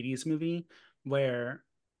like an 80s movie where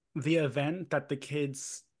the event that the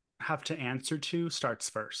kids have to answer to starts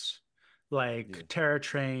first. Like Terror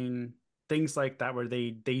Train, things like that, where they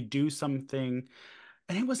do something,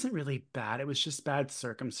 and it wasn't really bad. It was just bad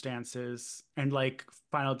circumstances. And like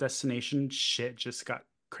Final Destination, shit just got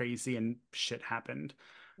crazy and shit happened.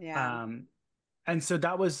 Yeah. And so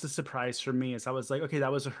that was the surprise for me, is I was like, okay,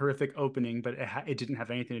 that was a horrific opening, but it didn't have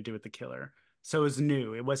anything to do with the killer. So it was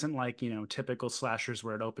new. It wasn't like, typical slashers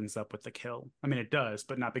where it opens up with the kill. I mean, it does,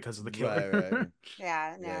 but not because of the killer. Right.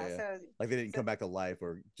 Yeah, no. Yeah. So like they didn't come back to life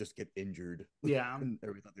or just get injured. Yeah.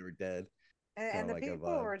 Everybody thought they were dead. And the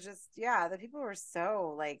people were just, the people were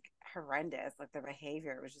so like horrendous. Like their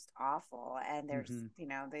behavior was just awful. And they're just,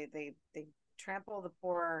 they trample the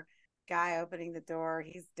poor guy opening the door.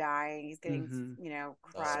 He's dying. He's getting,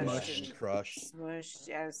 crushed. Smushed.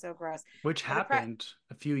 Yeah, it was so gross. Which happened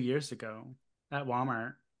a few years ago at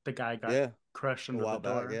Walmart. The guy got crushed a under the while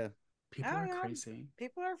back, door. yeah, People Oh are yeah, crazy.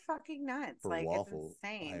 people are fucking nuts. for Like it's waffle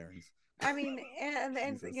insane. irons. I mean,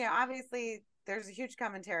 and Jesus. you know, obviously there's a huge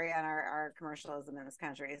commentary on our commercialism in this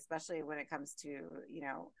country, especially when it comes to, you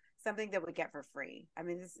know, something that we get for free. I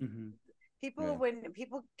mean, this Hmm. people Yeah. when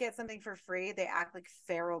people get something for free, they act like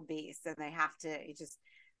feral beasts and they have to it just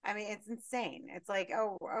I mean, it's insane. It's like,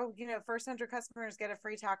 you know, first 100 customers get a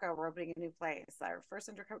free taco. We're opening a new place. Our first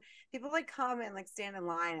 100 people like come and like stand in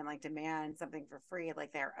line and like demand something for free,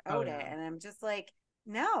 like they're owed it. And I'm just like,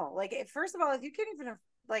 no, like first of all, if you can't even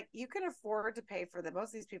like you can afford to pay for that. Most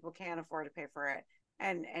of these people can't afford to pay for it,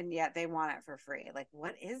 and yet they want it for free. Like,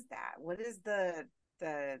 what is that? What is the?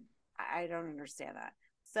 I don't understand that.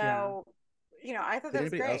 So, you know, I thought Did that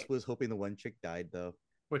was anybody else great. was hoping the one chick died though?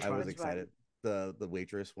 Which I was one? Which one? excited. The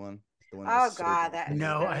waitress one, the one that Oh was so God, drunk.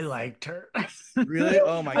 No, that I was liked her. Really? You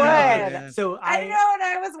Oh my would. god, yeah. So I know when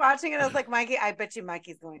I was watching it, I was like, Mikey, I bet you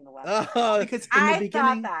Mikey's going to love it. Oh, because I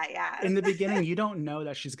thought that, yes. in the beginning, you don't know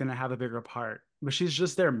that she's gonna have a bigger part, but she's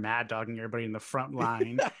just there mad dogging everybody in the front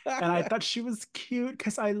line. And I thought she was cute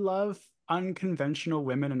because I love unconventional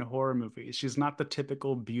women in horror movies. She's not the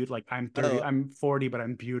typical beauty, like I'm 30, Oh. I'm 40, but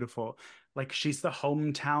I'm beautiful. Like she's the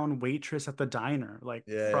hometown waitress at the diner, like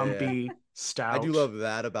Yeah. frumpy, stout. I do love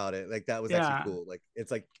that about it. Like that was actually Yeah. cool. Like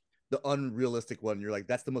it's like the unrealistic one. You're like,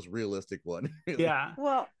 that's the most realistic one. Really. Yeah.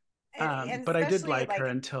 Well, and But I did especially like her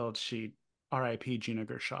like, until she R.I.P. Gina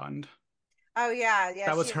Gershon. oh yeah,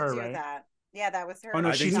 That she was had to her, do with right? that. Yeah, that was Oh her. no,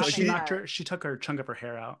 I think so. she chopping it knocked up. her. She took her chunk of her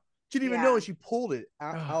hair out. She didn't even know, Yeah, and she pulled it Oh,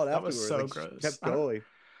 out that was afterwards. so Like she gross. kept going.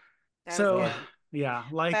 that was So good. yeah,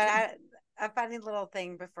 But like a funny little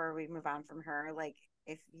thing before we move on from her, like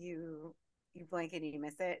if you blink and you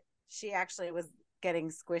miss it, she actually was getting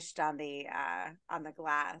squished on the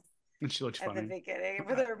glass and she looked at the funny. beginning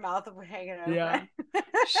with her mouth hanging Yeah, open.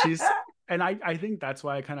 she's and I think that's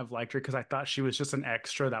why I kind of liked her because I thought she was just an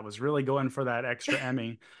extra that was really going for that extra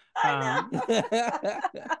Emmy. I Um,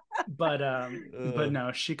 know. but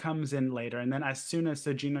no, she comes in later, and then as soon as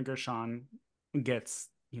Gina Gershon gets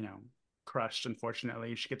crushed,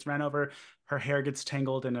 unfortunately, she gets ran over. Her hair gets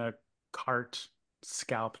tangled in a cart,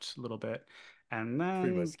 scalped a little bit, and Pretty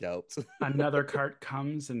much then scalped. another cart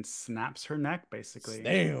comes and snaps her neck, basically.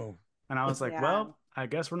 Damn. And I was like, Yeah. well, I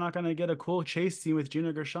guess we're not going to get a cool chase scene with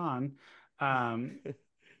Gina Gershon.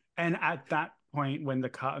 And at that point, when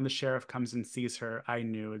the sheriff comes and sees her, I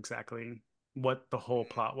knew exactly what the whole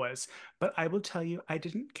plot was. But I will tell you, I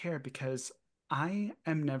didn't care because I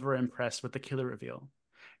am never impressed with the killer reveal.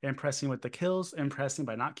 Impressing with the kills, impressing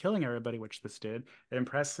by not killing everybody, which this did,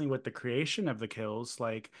 impressing with the creation of the kills.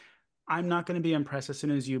 Like, I'm not going to be impressed as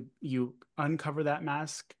soon as you uncover that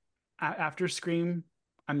mask after Scream.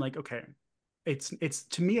 I'm like, okay, it's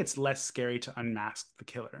to me, it's less scary to unmask the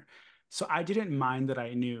killer. So I didn't mind that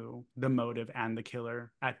I knew the motive and the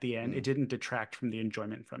killer at the end. It didn't detract from the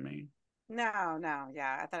enjoyment from me. No,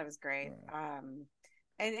 yeah, I thought it was great.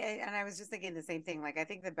 And I was just thinking the same thing. Like, I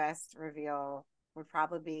think the best reveal would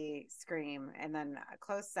probably be Scream, and then a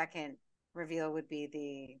close second reveal would be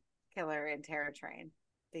the killer in Terror Train,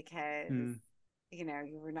 because you know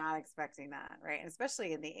you were not expecting that, right? And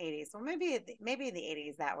especially in the 80s. Well, maybe in the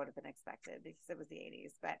 80s that would have been expected because it was the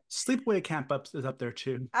 80s. But Sleepaway Camp is up there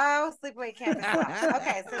too. oh, Sleepaway Camp as well.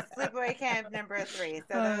 Okay, so Sleepaway Camp number 3.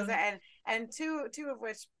 So those are and two of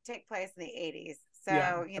which take place in the 80s. So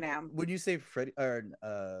Yeah. you know, Would you say Freddy or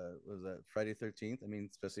was that Friday 13th? I mean,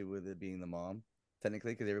 especially with it being the mom,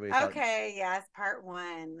 technically, because everybody thought, okay, yes, part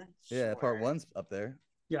 1. yeah, part Sure. 1's up there.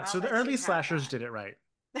 Yeah, so I'll the let early you have slashers that. did it right.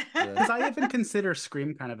 Yeah. Because I even consider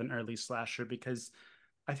Scream kind of an early slasher because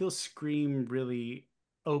I feel Scream really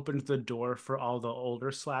opened the door for all the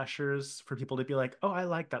older slashers for people to be like, oh, I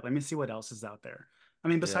like that. Let me see what else is out there. I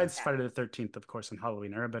mean, besides Yeah. Friday the 13th, of course, and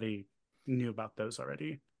Halloween, everybody knew about those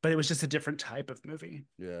already. But it was just a different type of movie.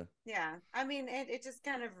 Yeah. Yeah. I mean, it just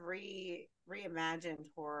kind of reimagined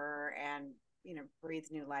horror and, you know,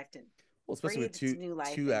 breathed new life to Well, especially with breathed new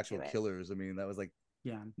life two into actual it. killers. I mean, that was like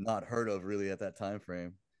Yeah. not heard of really at that time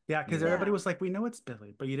frame. Yeah, because You know? everybody Yeah. was like, we know it's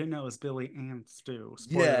Billy, but you didn't know it was Billy and Stu.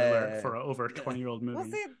 Spoiler alert for an over 20-year-old movie. Well,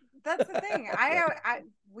 see, that's the thing.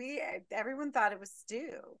 Everyone thought it was Stu.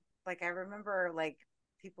 Like, I remember like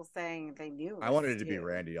people saying they knew. I wanted it Stu. to be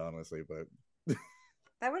Randy, honestly, but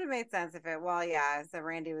that would have made sense if it. Well, yeah. So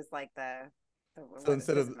Randy was like the so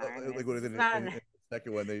instead of like like what is it in the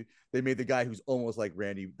second one, they made the guy who's almost like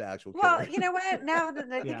Randy the actual killer. Well, you know what? Now that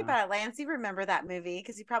I think Yeah. about it, Lance, you remember that movie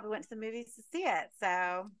because you probably went to the movies to see it. So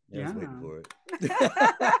I was waiting Yeah. for it.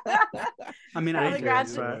 I mean, I probably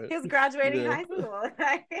did, but he was graduating Yeah. high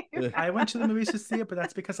school. I went to the movies to see it, but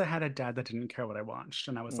that's because I had a dad that didn't care what I watched,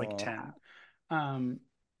 and I was like Aw. 10. Um,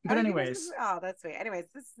 But you missed anyways, oh, that's sweet. Anyways,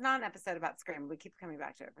 this is not an episode about Scream. We keep coming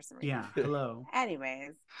back to it for some reason. yeah, hello.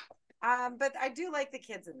 Anyways, but I do like the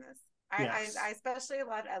kids in this. Yes. I especially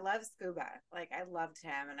I love Scuba. Like I loved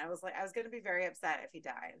him, and I was going to be very upset if he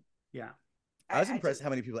died. Yeah. I was impressed how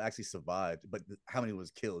many people actually survived, but how many was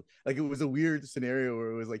killed. Like it was a weird scenario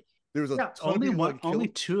where it was like there was a ton of people only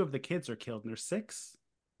 2 of the kids are killed, and there's 6.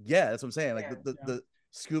 Yeah, that's what I'm saying. Like Yeah. the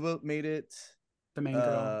Scuba made it. The main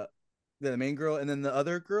girl. The main girl, and then the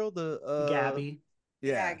other girl, Gabby.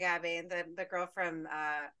 Yeah, Gabby, and the girl from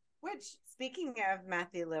which, speaking of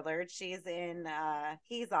Matthew Lillard, she's in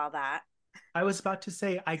He's All That. I was about to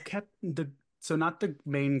say I kept so not the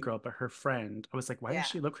main girl, but her friend. I was like, why does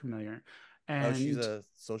she look familiar? And she's a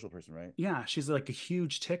social person, right? Yeah, she's like a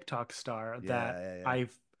huge TikTok star that yeah.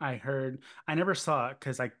 I heard. I never saw it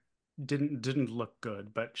because I didn't look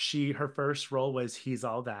good, but her first role was He's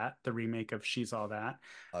All That, the remake of She's All That.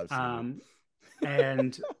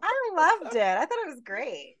 And I loved it. I thought it was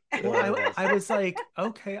great. Well, I was like,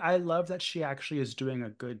 okay, I love that she actually is doing a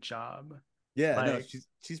good job. Yeah, like, no,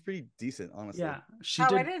 she's pretty decent, honestly. Yeah,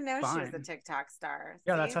 I didn't know she was a TikTok star.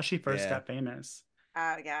 Yeah, that's how she first got famous.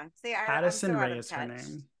 Oh yeah. See, Addison Rae is her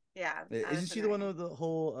name. Yeah. Isn't she the one of the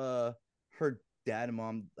whole her dad and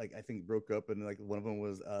mom, like I think, broke up, and like one of them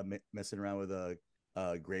was messing around with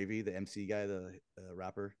Gravy, the MC guy, the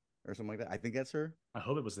rapper or something like that. I think that's her. I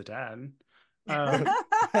hope it was the dad. Oh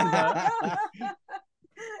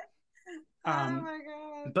my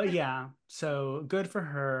god. But yeah, so good for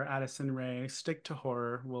her, Addison Rae. Stick to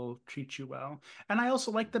horror, will treat you well. And I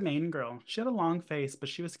also like the main girl. She had a long face, but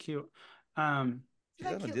she was cute. She's on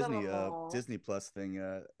a Disney Plus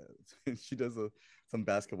thing. She does some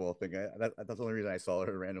basketball thing. That's the only reason I saw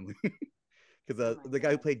her randomly. Because the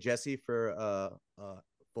guy who played Jesse for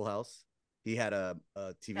Full House, he had a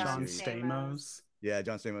TV John series. Stamos. Yeah,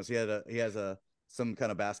 John Stamos. He has some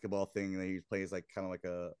kind of basketball thing that he plays, like kind of like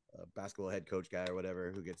a basketball head coach guy or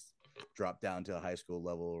whatever, who gets dropped down to a high school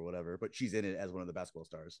level or whatever. But she's in it as one of the basketball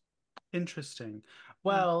stars. Interesting.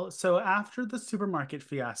 Well, so after the supermarket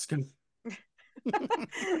fiasco.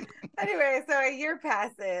 Anyway, so a year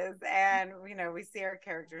passes and we see our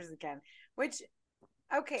characters again. Which,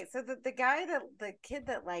 okay, so the guy the kid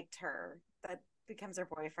that liked her, that becomes her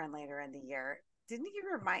boyfriend later in the year, he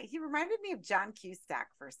reminded me of John Cusack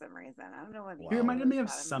for some reason. I don't know what he reminded me of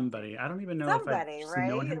somebody. I don't even know if I've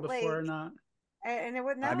known him before or not. And it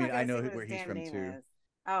would not. I mean, I know where he's from too.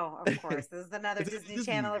 Oh, of course. This is another Disney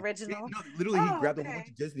Channel original. No, literally, he grabbed a whole bunch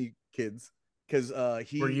of Disney kids because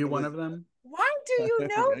he. Were you one of them? Why do you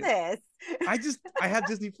know this? I have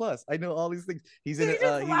Disney Plus. I know all these things. He's in it.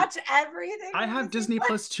 Just watch everything. I have Disney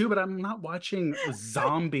Plus too, but I'm not watching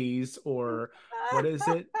zombies or what is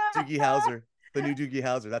it? Doogie Howser. The new Doogie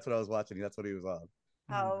Howser. That's what I was watching. That's what he was on.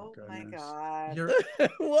 Oh my god. You're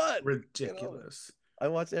what? Ridiculous. I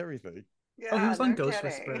watch everything. Yeah, he was on Ghost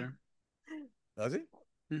Whisperer. Was he?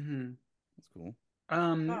 Mm-hmm. That's cool.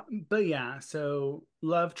 But yeah, so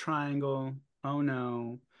love triangle. Oh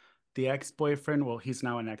no. The ex-boyfriend, well, he's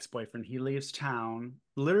now an ex-boyfriend. He leaves town,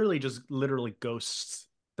 literally ghosts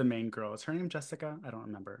the main girl. Is her name Jessica? I don't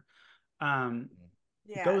remember.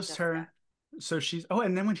 Ghosts Jessica. Her. So she's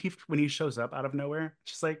and then when he shows up out of nowhere,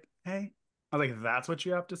 she's like, hey. I was like, that's what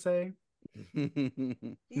you have to say?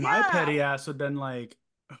 My petty ass would been like,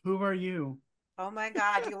 who are you? Oh my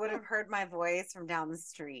god, you would have heard my voice from down the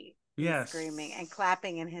street. Yes. Screaming and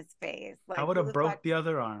clapping in his face. Like, I would have broke the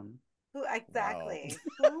other arm. Who exactly?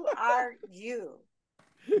 Wow. Who are you?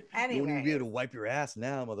 Anyway, you won't even be able to wipe your ass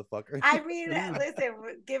now, motherfucker. I mean, listen,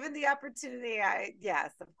 given the opportunity,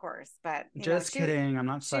 yes, of course, but just kidding. I'm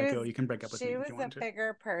not psycho. You can break up with me. She was a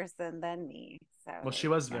bigger person than me, so well, she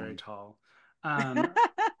was very tall.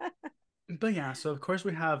 But yeah, so of course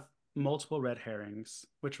we have multiple red herrings,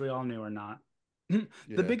 which we all knew are not.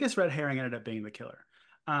 The biggest red herring ended up being the killer.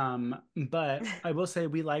 But I will say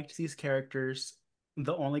we liked these characters.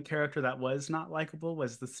 The only character that was not likable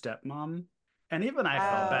was the stepmom. And even I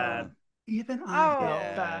felt bad. Even I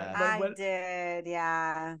felt bad. But I did,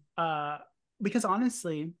 yeah. Because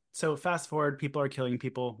honestly, so fast forward, people are killing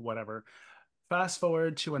people, whatever. Fast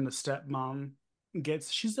forward to when the stepmom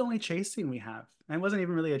she's the only chase scene we have. And it wasn't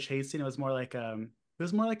even really a chase scene. It was more like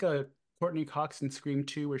a Courtney Cox in Scream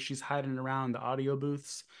 2 where she's hiding around the audio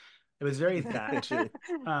booths. It was very that.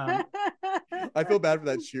 I feel bad for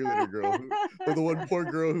that cheerleader girl, or the one poor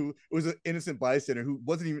girl who was an innocent bystander who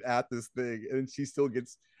wasn't even at this thing, and she still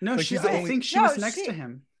gets. No, like, I think she was next to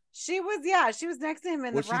him. She was next to him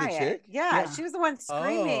in the riot. Yeah, she was the one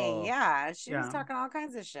screaming. Yeah, she was talking all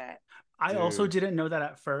kinds of shit. I also didn't know that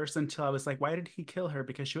at first until I was like, why did he kill her?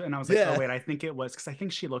 And I was like, oh wait, I think it was because I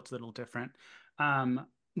think she looked a little different.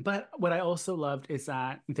 But what I also loved is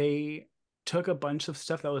that they took a bunch of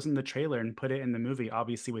stuff that was in the trailer and put it in the movie,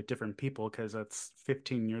 obviously with different people because it's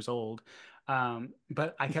 15 years old.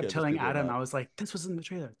 But I kept Yeah, those telling people are Adam, not. I was like, this was in the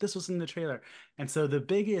trailer. This was in the trailer. And so the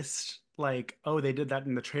biggest, like, oh, they did that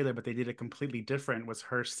in the trailer, but they did it completely different was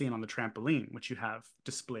her scene on the trampoline, which you have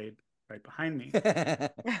displayed right behind me.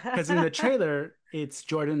 Because in the trailer, it's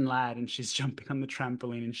Jordan Ladd and she's jumping on the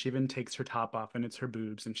trampoline and she even takes her top off and it's her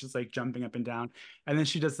boobs and she's like jumping up and down. And then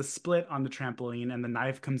she does the split on the trampoline and the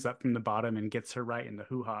knife comes up from the bottom and gets her right in the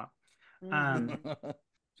hoo-ha. Um, Hmm.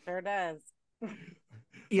 Sure does. I'm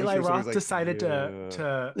Eli sure somebody's Roth like, decided to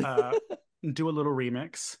yeah. to do a little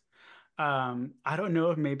remix. I don't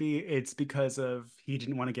know if maybe it's because of he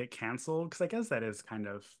didn't want to get canceled because I guess that is kind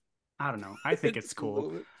of I don't know. I think it's Just a cool. little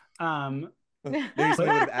bit. Um, Maybe somebody but would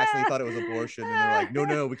have accidentally thought it was abortion, and they're like, no,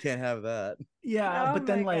 no, we can't have that. yeah, Oh but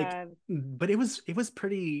then my like, God. but it was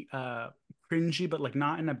pretty cringy, but like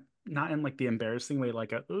not in like the embarrassing way,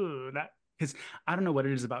 like a ooh that because I don't know what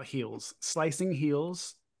it is about heels. Slicing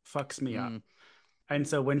heels fucks me up. Mm, And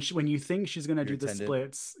so when you think she's gonna your do the attendant.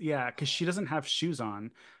 splits, yeah, because she doesn't have shoes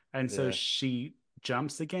on, and so Yeah. she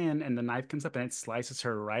jumps again, and the knife comes up and it slices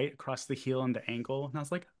her right across the heel and the ankle, and I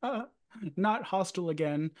was like, not hostile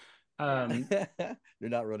again. Yeah. You're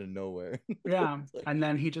not running nowhere. Yeah, It's like, and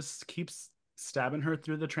then he just keeps stabbing her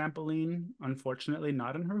through the trampoline. Unfortunately,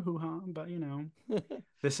 not in her hoo-ha, but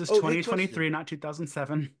this is oh, hey, question. 2023, not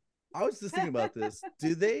 2007. I was just thinking about this.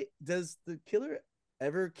 Does the killer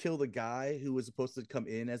ever kill the guy who was supposed to come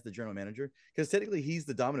in as the general manager? Because technically he's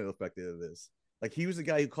the domino effect of this. Like he was the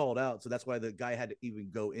guy who called out, so that's why the guy had to even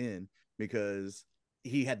go in because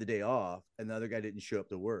he had the day off and the other guy didn't show up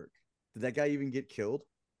to work. Did that guy even get killed?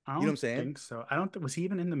 I You know what don't I'm saying? think so. I don't think was he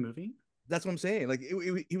even in the movie? That's what I'm saying. Like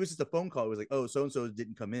he was just a phone call. It was like, oh, so and so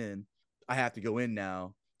didn't come in. I have to go in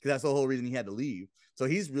now because that's the whole reason he had to leave. So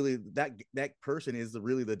he's really that person is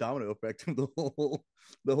really the domino effect of the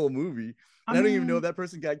whole movie. I And I don't even know if mean, that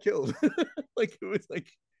person got killed. Like it was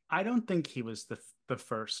like, I don't think he was the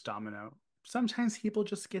first domino. Sometimes people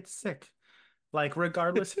just get sick. Like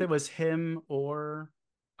regardless if it was him or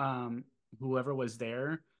um whoever was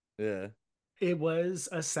there, yeah, it was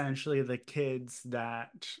essentially the kids that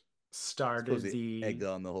started supposedly the egged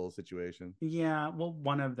on the whole situation. yeah, well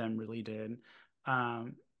one of them really did.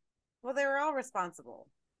 Um Well, they were all responsible.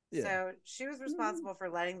 Yeah. So she was responsible for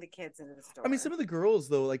letting the kids into the I mean, some store. of the girls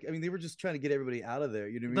though, like I mean, they were just trying to get everybody out of there.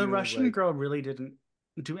 You know what I the mean? It was Russian like girl really didn't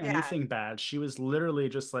do Yeah. anything bad. She was literally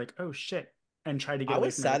just like, "Oh shit," and tried to get I away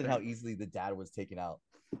was from sad at how everything. easily the dad was taken out.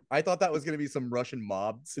 I thought that was gonna be some Russian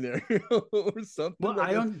mob scenario or something Well, like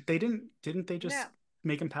I a don't they didn't they No. just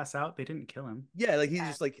make him pass out? They didn't kill him. yeah, like he's Yeah.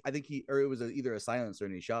 just like I think he or it was either a silencer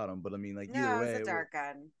and he shot him, but I mean like either No, it was a way, dark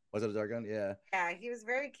gun. was it a dark gun? Yeah, Yeah, he was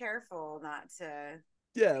very careful not to.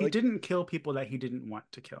 yeah, He like didn't kill people that he didn't want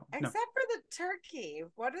to kill. No. Except for the turkey.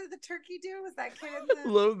 What did the turkey do? Was that kid in the.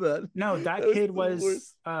 love that. No, that That was kid the was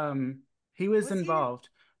worst. he was Was he? involved.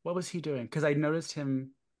 What was he doing? Because I noticed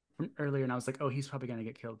him from earlier and I was like, "Oh, he's probably going to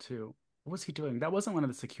get killed too." What was he doing? That wasn't one of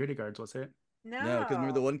the security guards, was it? No, because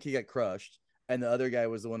remember the No. one kid got crushed, and the other guy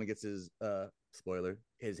was the one that gets his spoiler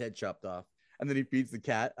his head chopped off, and then he feeds the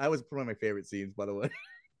cat. I was one of my favorite scenes, by the way.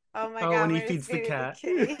 Oh my Oh, and God. he When he's feeds the feeding the cat.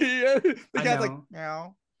 kitty. Yeah, the I cat's like know.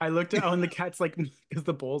 meow. I looked at, oh, and the cat's like, because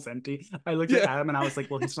the bowl's empty. I looked at Yeah, Adam and I was like,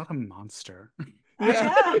 well, he's not a monster. I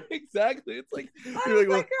yeah, know. exactly. It's like I you're was like,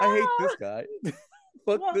 well, like, I hate this oh. guy.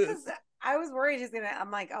 Fuck Well, because this. I was worried he's gonna.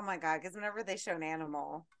 I'm like, oh my God, because whenever they show an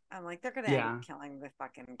animal, I'm like, they're gonna end up Yeah. killing the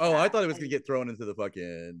fucking Oh, I cat. thought it was gonna And get thrown into the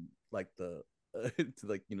fucking like the to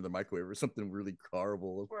like the microwave or something really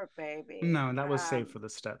horrible. poor baby. No, that was saved for the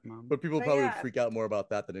stepmom. But people But probably would yeah. freak out more about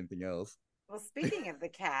that than anything else. Well, speaking of the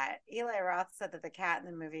cat, Eli Roth said that the cat in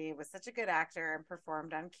the movie was such a good actor and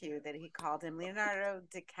performed on cue that he called him Leonardo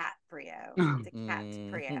DiCaprio.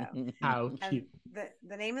 DiCaprio. How And cute.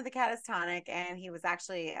 the name of the cat is Tonic, and he was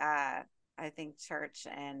actually I think Church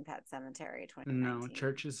and Pet Cemetery No, 2019.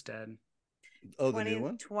 Church is dead. Oh, the new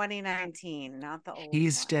one? 2019, not the old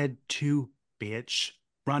He's one. dead too, bitch.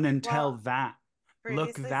 Run and tell Well, that.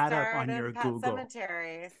 Look previously that up starred on in your Pet Google.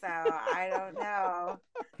 Cemetery, so I don't know.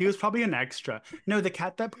 He was probably an extra. No, the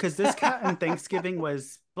cat that because this cat in Thanksgiving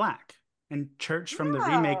was black, and Church from the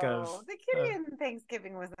remake of No, the kitty in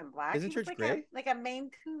Thanksgiving wasn't black. Isn't He was Church Gray? like a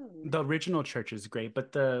Maine Coon. the original Church is great,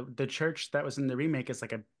 but the Church that was in the remake is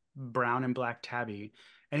like a brown and black tabby,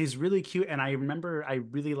 and he's really cute. And I remember I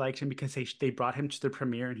really liked him because they brought him to the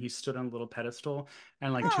premiere and he stood on a little pedestal,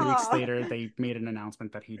 and like 2 weeks Oh, later they made an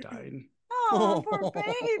announcement that he died. Oh, poor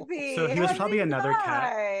baby. So he was How did probably he another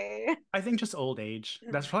cat. die? I think just old age.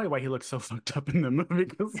 That's probably why he looks so fucked up in the movie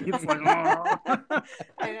because he's like, oh.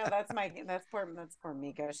 I know that's poor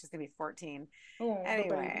Miko. She's gonna be 14. Oh, the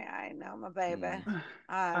Anyway, baby. I know my baby.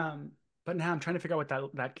 Um, but now I'm trying to figure out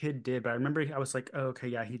what that kid did. But I remember I was like, oh, okay,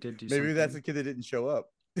 yeah, he did do Maybe that's something. a kid that didn't show up.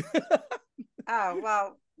 Oh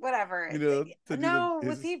well, whatever. You know, to do No,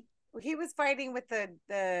 was his. he was fighting with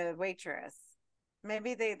the waitress.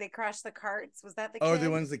 Maybe they crashed the carts. Was that the Oh, kid?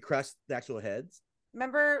 the ones that crashed the actual heads.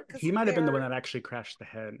 Remember? Because He might have been the one they're that actually crashed the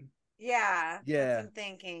head. yeah, that's what Yeah, I'm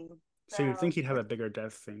thinking. So you'd think So he'd have a bigger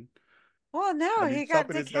death scene. well, no, I mean, he got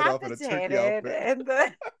chopping his head off in a turkey decapitated, outfit. and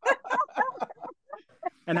the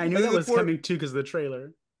And I And knew then that the was poor coming too because of the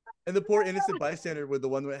trailer. and the poor innocent bystander with the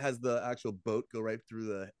one that has the actual boat go right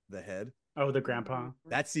through the head. Oh, the grandpa.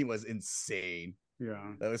 That scene was insane.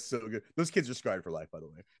 Yeah. That was so good. Those kids are scarred for life, by the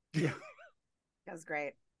way. Yeah. It was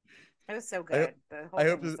great. It was so good. The whole I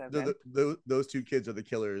hope thing was so good. those two kids are the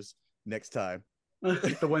killers next time.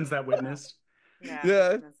 The ones that witnessed. Yeah.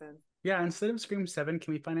 Yeah. Yeah, instead of Scream 7,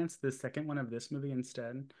 can we finance the second one of this movie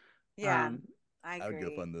instead? Yeah, I I would go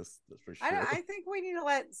agree. fund this for sure. I think we need to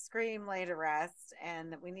let Scream lay to rest,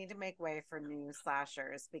 and we need to make way for new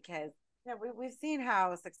slashers because we've seen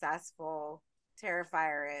how successful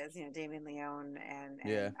Terrifier is. Damien Leone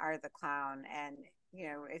and Art the Clown, and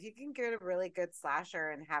if you can get a really good slasher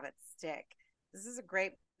and have it stick, this is a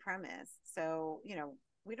great premise. So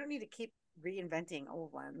we don't need to keep reinventing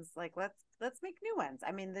old ones. Like let's make new ones.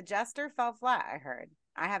 I mean, The Jester fell flat. I heard.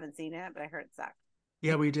 I haven't seen it, but I heard it sucked.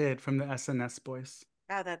 Yeah, we did from the SNS boys.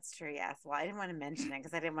 Oh, that's true. Yes. Well, I didn't want to mention it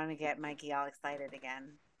because I didn't want to get Mikey all excited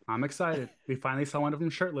again. I'm excited. We finally saw one of them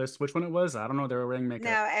shirtless. Which one it was? I don't know. They were wearing makeup.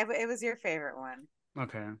 No, it was your favorite one.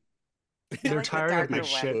 Okay. They're like tired of my one.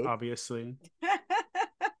 shit, obviously.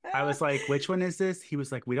 I was like, which one is this? He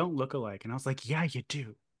was like, we don't look alike. And I was like, yeah, you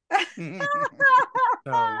do. No,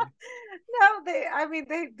 they're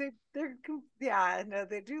yeah, no,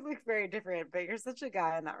 they do look very different, but you're such a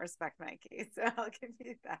guy in that respect, Mikey. So I'll give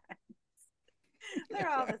you that. They're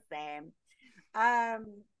all the same.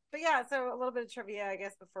 But yeah, so a little bit of trivia, I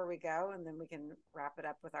guess, before we go, and then we can wrap it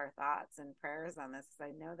up with our thoughts and prayers on this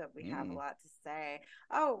because I know that we have a lot to say.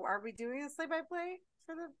 Oh, are we doing a play-by-play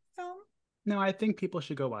for the film? No, I think people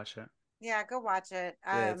should go watch it. Yeah, go watch it.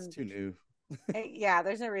 Yeah, it's too new. Yeah,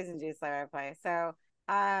 there's no reason to do play-by-play. So,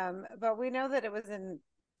 but we know that it was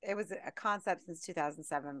a concept since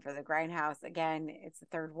 2007 for the Grindhouse. Again, it's the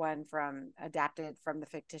third one adapted from the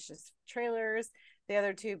fictitious trailers. The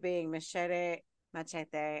other two being Machete,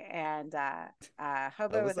 and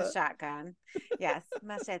Hobo with a Shotgun. Yes,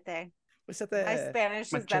 Machete. My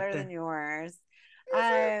Spanish is better than yours.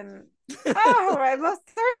 Oh, it most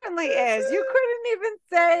certainly is. You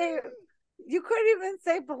couldn't even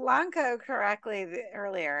say Blanco correctly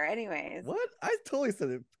earlier. Anyways. What? I totally said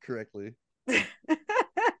it correctly.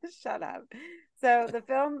 Shut up. So the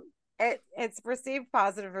film, it's received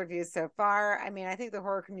positive reviews so far. I mean, I think the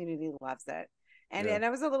horror community loves it. And I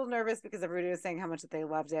was a little nervous because everybody was saying how much they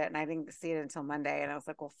loved it, and I didn't see it until Monday. And I was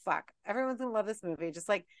like, well, fuck. Everyone's going to love this movie. Just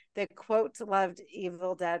like the quote loved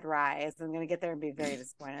Evil Dead Rise. I'm going to get there and be very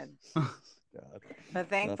disappointed. God. But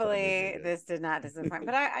thankfully, this did not disappoint.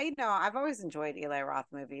 But I've always enjoyed Eli Roth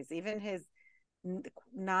movies, even his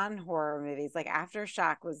non-horror movies. Like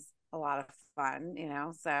Aftershock was a lot of fun,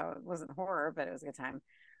 so it wasn't horror, but it was a good time.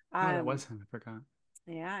 That was him. I forgot.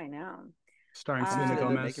 Yeah, I know. Starring Selena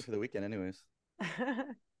Gomez. Make it for the weekend, anyways.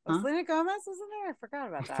 Selena Gomez was in there. I forgot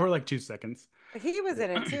about that for like 2 seconds. He was in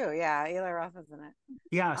it too. Yeah, Eli Roth was in it.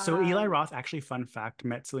 Yeah, so Eli Roth, actually, fun fact,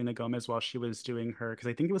 met Selena Gomez while she was doing her, because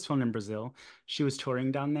I think it was filmed in Brazil. She was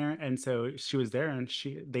touring down there, and so she was there, and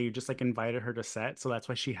they just like invited her to set, so that's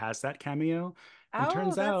why she has that cameo. And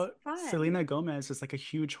turns out Selena Gomez is like a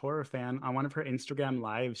huge horror fan. On one of her Instagram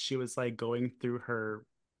lives, she was like going through her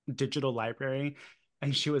digital library,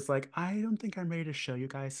 and she was like, I don't think I'm ready to show you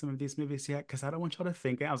guys some of these movies yet because I don't want y'all to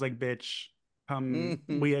think it. I was like, bitch,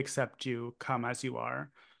 we accept you. Come as you are.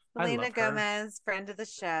 Selena Gomez, friend of the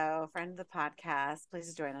show, friend of the podcast.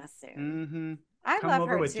 Please join us soon. I Come love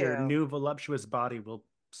over her with too. Your new voluptuous body will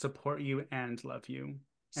support you and love you.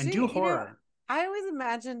 And do horror. I always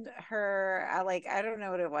imagined her, I don't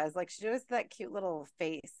know what it was. Like, she was that cute little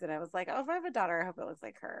face. And I was like, oh, if I have a daughter, I hope it looks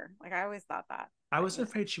like her. Like, I always thought that. I was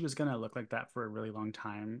afraid she was going to look like that for a really long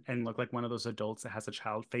time and look like one of those adults that has a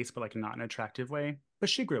child face, but like not in an attractive way. But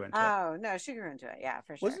she grew into it. Oh, no, she grew into it. Yeah,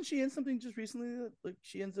 for sure. Wasn't she in something just recently that like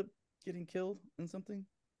she ends up getting killed in something?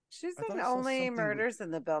 She's in Only Murders in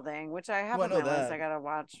the Building, which I have on my list. I got to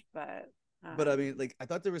watch, but... But I mean, like, I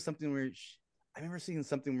thought there was something where I remember seeing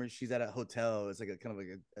something where she's at a hotel. It's like a kind of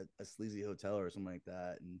like a sleazy hotel or something like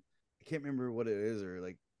that, and I can't remember what it is or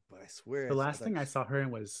like. But I swear, The I last thought, thing I saw her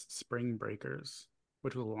in was Spring Breakers,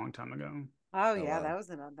 which was a long time ago. Oh oh yeah, wow, that was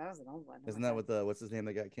an old one. Oh my isn't that god. what the what's his name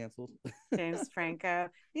that got canceled? James Franco.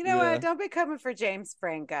 You know what? Yeah, Don't be coming for James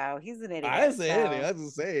Franco. He's an I idiot. didn't say anything. So I was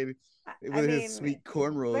just saying I with his mean, sweet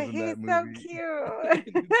cornrows but in he's that so movie.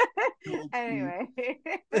 cute. Gold teeth. Anyway.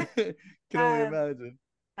 Can only um imagine.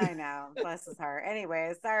 I know, bless his heart.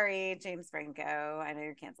 Anyways, sorry, James Franco. I know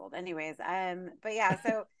you're canceled. Anyways, but yeah,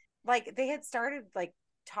 so like they had started like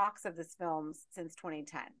talks of this film since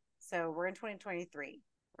 2010. So we're in 2023,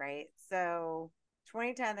 right? So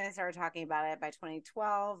 2010 they started talking about it. By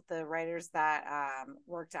 2012, the writers that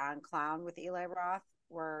worked on Clown with Eli Roth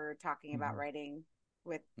were talking about Mhm. writing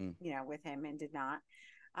with Mm. with him and did not.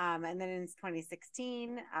 And then in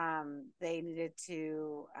 2016, they needed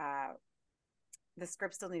to the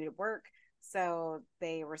script still needed work. So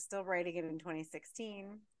they were still writing it in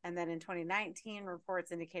 2016. And then in 2019,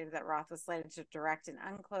 reports indicated that Roth was slated to direct an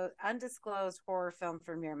undisclosed horror film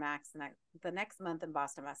for Miramax the next month in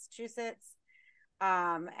Boston, Massachusetts.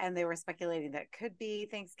 And they were speculating that it could be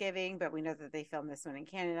Thanksgiving, but we know that they filmed this one in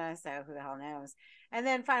Canada, so who the hell knows? And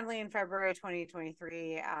then finally in February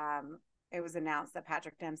 2023, it was announced that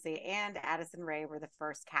Patrick Dempsey and Addison Rae were the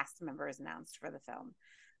first cast members announced for the film.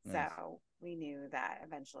 Nice. So we knew that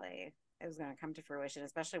eventually it was going to come to fruition,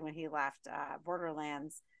 especially when he left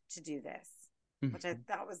Borderlands to do this, which I Mhm.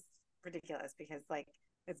 thought was ridiculous because like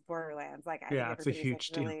it's Borderlands. Like I think Yeah, it's a everybody's like huge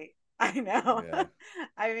deal. really. I know. Yeah.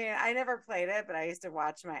 I mean, I never played it, but I used to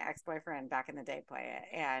watch my ex-boyfriend back in the day play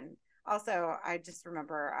it. And also I just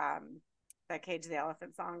remember that Cage the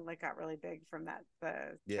Elephant song like got really big from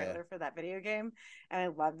the Yeah. trailer for that video game. And I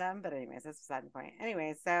love them. But anyways, that's beside the point.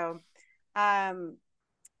 Anyway, so um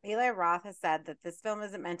Eli Roth has said that this film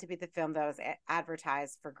isn't meant to be the film that was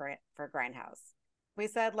advertised for Grindhouse. We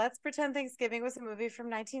said, let's pretend Thanksgiving was a movie from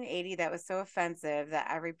 1980 that was so offensive that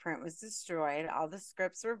every print was destroyed, all the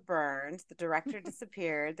scripts were burned, the director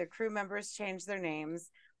disappeared, the crew members changed their names,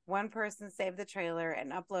 one person saved the trailer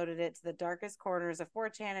and uploaded it to the darkest corners of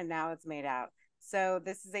 4chan, and now it's made out. So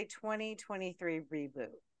this is a 2023 reboot.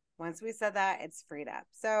 Once we said that, it's freed up.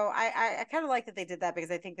 So I kind of like that they did that because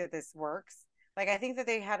I think that this works. Like I think that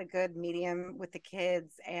they had a good medium with the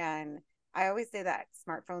kids, and I always say that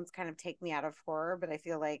smartphones kind of take me out of horror, but I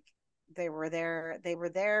feel like they were there,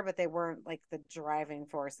 but they weren't like the driving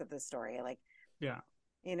force of the story. Like, Yeah.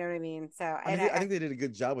 you know what I mean? So, I and mean, I think they did a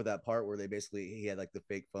good job with that part where they basically he had like the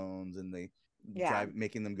fake phones and they yeah. drive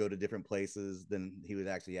making them go to different places than he was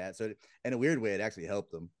actually at. So in a weird way, it actually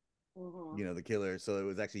helped them. Mm-hmm. You know, the killer. So it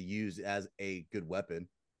was actually used as a good weapon.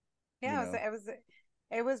 You Yeah, know.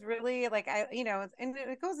 it was really like and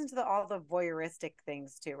it goes into all the voyeuristic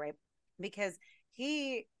things too, right? Because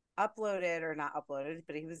he uploaded or not uploaded,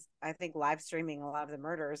 but he was I think live streaming a lot of the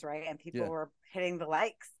murders, right? And people Yeah. were hitting the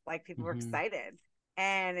likes, like people were Hmm. excited.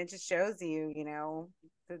 And it just shows you,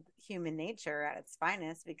 the human nature at its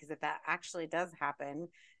finest, because if that actually does happen,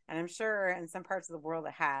 and I'm sure in some parts of the world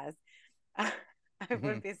it has, I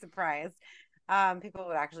wouldn't be surprised. People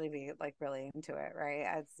would actually be like really into it, right?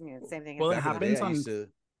 It's the same thing as Well, the Back in the day, I used it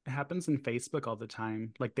to. happens in Facebook all the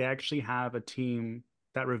time. Like they actually have a team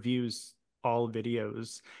that reviews all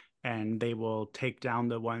videos and they will take down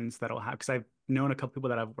the ones that'll have because I've known a couple people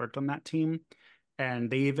that have worked on that team and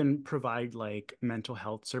they even provide like mental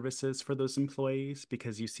health services for those employees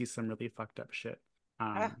because you see some really fucked up shit. oh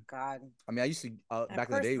Um, god, I mean, I used to and of back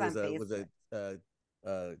in the course day it's on was a Facebook.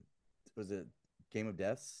 uh was it Game of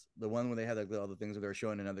Deaths, the one where they had like all the things that they were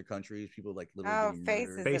showing in other countries, people like literally Oh, getting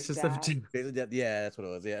murdered. Faces of Faces of Death. Doom. Basically, yeah, that's what it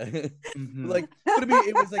was. Yeah, but Mhm. like, but I mean,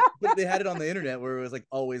 it was like, but they had it on the internet where it was like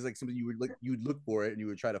always like something you'd look for it and you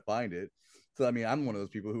would try to find it. So I mean, I'm one of those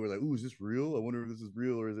people who are like, "Ooh, is this real? I wonder if this is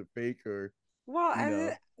real or is it fake or Well, you and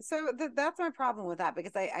know." so that's my problem with that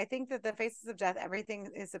because I think that the Faces of Death, everything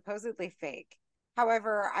is supposedly fake.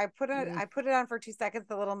 However, Mm, I put it on for 2 seconds,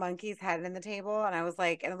 the little monkey's head in the table, and I was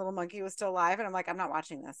like, and the little monkey was still alive, and I'm like, I'm not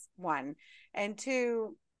watching this. One, and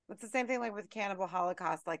two, it's the same thing like with Cannibal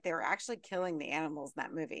Holocaust. Like they were actually killing the animals in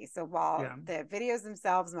that movie. So while Yeah. the videos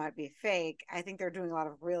themselves might be fake, I think they're doing a lot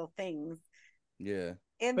of real things yeah.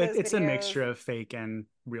 in But those it's a videos. mixture of fake and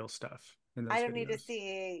real stuff in I those don't need to videos.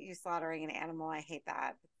 see you slaughtering an animal. I hate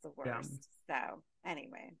that. It's the Yeah. worst. So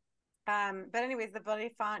anyway. But anyways, the bloody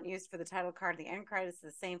font used for the title card, the end credits, is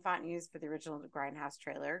the same font used for the original Grindhouse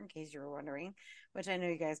trailer, in case you were wondering, which I know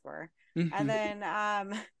you guys were. And Mhm.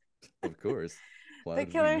 then Of course. Why the would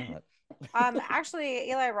we killer not? actually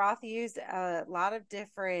Eli Roth used a lot of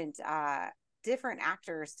different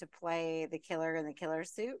actors to play the killer in the killer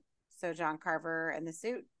suit. So John Carver in the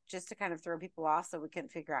suit, just to kind of throw people off so we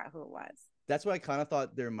couldn't figure out who it was. That's why I kind of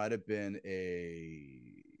thought there might have been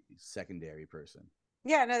a secondary person.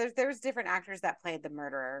 Yeah, no, there's different actors that played the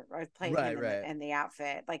murderer or played him in the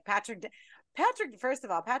outfit. Like Patrick, first of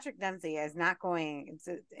all, Patrick Dempsey is not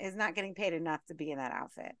getting paid enough to be in that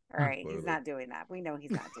outfit. All right, he's not doing that. We know he's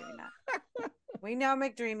not doing that. We know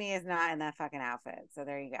McDreamy is not in that fucking outfit. So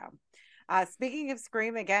there you go. Speaking of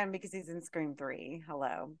Scream again, because he's in Scream 3.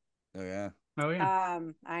 Hello. Oh yeah.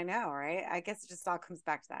 I know, right? I guess it just all comes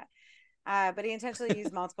back to that. But he intentionally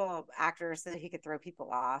used multiple actors so that he could throw people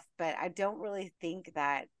off. But I don't really think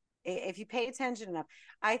that if you pay attention enough,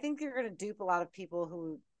 I think you're going to dupe a lot of people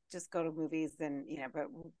who just go to movies and, but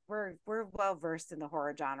we're well versed in the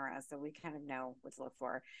horror genre, so we kind of know what to look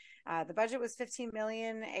for. The budget was $15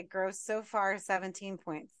 million. It grossed so far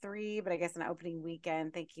 17.3, but I guess an opening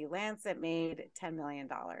weekend, thank you, Lance, it made $10 million.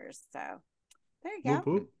 So there you go. Whoop,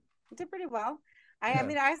 whoop. It did pretty well. I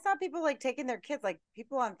mean, I saw people like taking their kids, like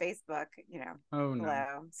people on Facebook, Oh, no.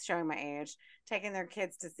 hello, showing my age, taking their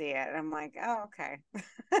kids to see it. And I'm like, oh, okay.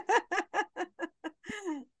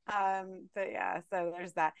 But yeah, so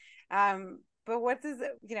there's that. But what is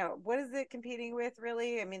it competing with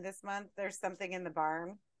really? I mean, this month there's Something in the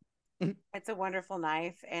Barn. It's a Wonderful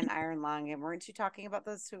Knife and Iron Lung. And weren't you talking about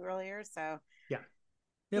those two earlier? So yeah,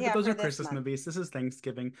 but those are Christmas movies. This is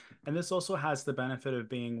Thanksgiving. And this also has the benefit of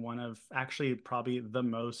being one of actually probably the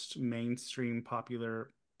most mainstream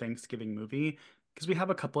popular Thanksgiving movie, because we have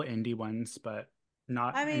a couple indie ones, but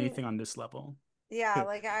not anything on this level. Yeah,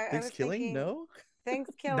 like I was thinking, no?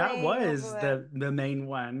 Thanksgiving. That was the main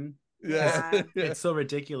one. Yeah. It's so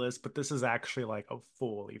ridiculous, but this is actually like a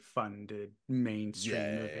fully funded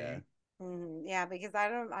mainstream movie. Yeah, because I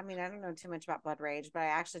don't know too much about Blood Rage, but I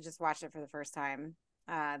actually just watched it for the first time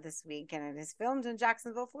this week, and it is filmed in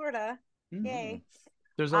Jacksonville, Florida. Yay.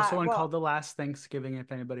 There's also one called The Last Thanksgiving,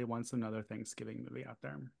 if anybody wants another Thanksgiving movie out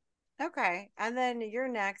there. Okay, and then your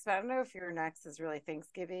next, but I don't know if your next is really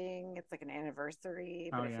Thanksgiving. It's like an anniversary,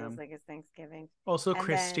 but it feels like it's Thanksgiving. Also,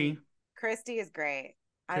 Christy. Christy is great.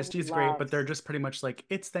 Christy's great, but they're just pretty much like,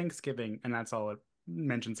 it's Thanksgiving, and that's all it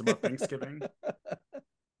mentions about Thanksgiving.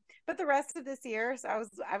 But the rest of this year, so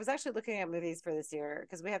I was actually looking at movies for this year,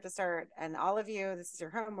 because we have to start, and all of you, this is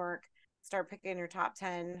your homework, start picking your top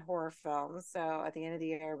 10 horror films. So at the end of the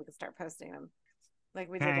year, we can start posting them like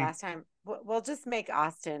we did last time. We'll just make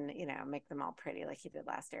Austin, make them all pretty like he did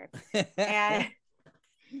last year. And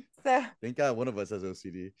so thank God one of us has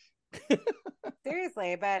OCD.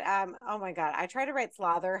 Seriously, but oh my God, I tried to write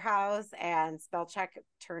Slaughterhouse and spell check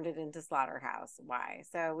turned it into Slaughterhouse. Why?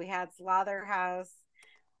 So we had Slaughterhouse,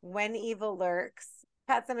 When Evil Lurks,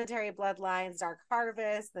 Pet Sematary, Bloodlines, Dark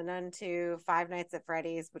Harvest, The Nun 2, Five Nights at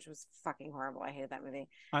Freddy's, which was fucking horrible. I hated that movie.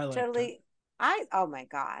 I liked it. Oh my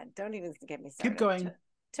God, don't even get me started. Keep going.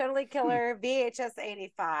 Totally Killer, VHS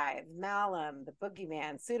 85, Malum, The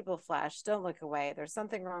Boogeyman, Suitable Flesh, Don't Look Away, There's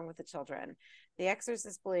Something Wrong with the Children, The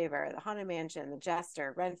Exorcist Believer, The Haunted Mansion, The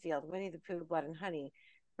Jester, Renfield, Winnie the Pooh, Blood and Honey,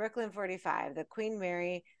 Brooklyn 45, The Queen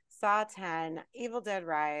Mary, Saw 10, Evil Dead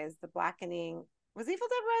Rise, The Blackening. Was Evil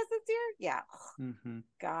Dead Rise this year? Yeah.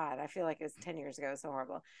 God, I feel like it was 10 years ago. So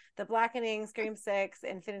horrible. The Blackening, Scream 6,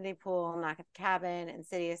 Infinity Pool, Knock at the Cabin,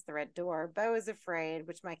 Insidious, The Red Door, Beau is Afraid,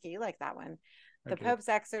 which, Mikey, you like that one. The Pope's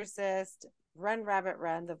Exorcist, Run Rabbit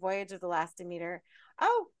Run, The Voyage of the Last Demeter.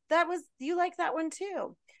 Oh, you like that one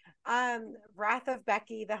too. Wrath of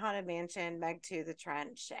Becky, The Haunted Mansion, Meg 2, The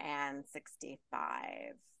Trench, and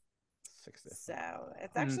 65. So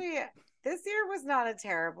it's actually, this year was not a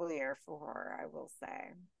terrible year for horror, I will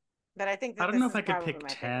say. But I think I don't know if I could pick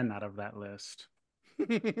 10 out of that list.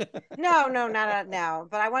 No, not now.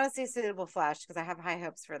 But I want to see Suitable Flesh because I have high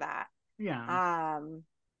hopes for that. Yeah.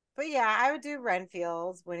 But yeah, I would do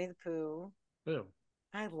Renfield's, Winnie the Pooh. Ooh.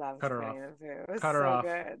 I love Winnie the Pooh. It was Cut her so off.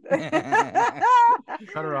 good.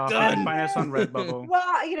 Cut her off. And find us on Redbubble.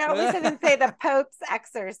 Well, at least I didn't say The Pope's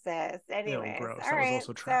Exorcist. Anyway, gross. All That right. was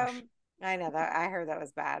also trash. So, I know that. I heard that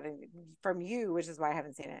was bad from you, which is why I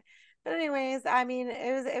haven't seen it. But anyways, I mean,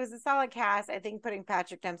 it was a solid cast. I think putting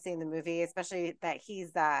Patrick Dempsey in the movie, especially that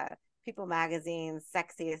he's People Magazine's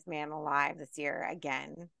sexiest man alive this year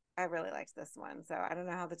again. I really liked this one. So I don't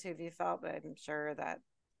know how the two of you felt, but I'm sure that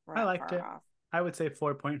we're not far off. I would say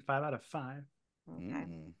 4.5 out of 5. Okay.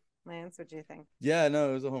 Lance, what do you think? Yeah,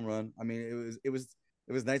 no, it was a home run. I mean, it was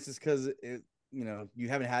nice just because you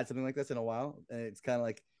haven't had something like this in a while, and it's kind of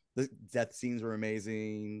like the death scenes were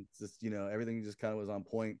amazing. Just everything just kind of was on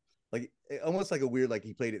point. Like almost like a weird, like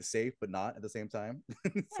he played it safe but not at the same time.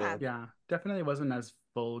 Yeah, definitely wasn't as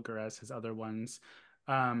vulgar as his other ones.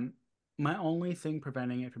 My only thing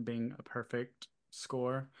preventing it from being a perfect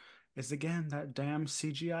score is again that damn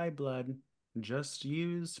CGI blood. Just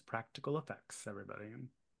use practical effects, everybody.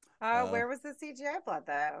 Uh, Where was the CGI blood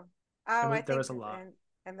though? Oh, I There think was a lot.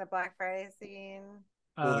 in the Black Friday scene.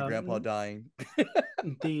 well, the grandpa Um, dying.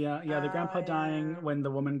 the Oh grandpa dying yeah. when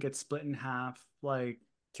the woman gets split in half, like,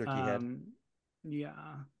 Turkey head. um,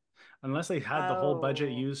 yeah. Unless they had the whole budget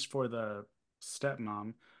Oh. used for the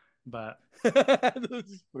stepmom, but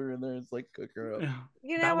Just put her in there and it's like cook her up. yeah,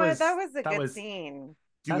 You know that what? That was was a that good was scene.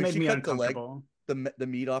 Dude, that when made she me cut the leg, uncomfortable. the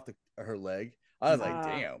meat off her leg, I was like, Mhm.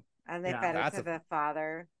 Oh, damn, and they Yeah. fed it that's to a the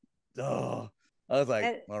father. oh. I was like,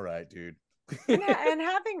 And all right, dude. and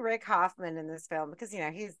having Rick Hoffman in this film because he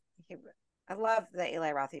I love that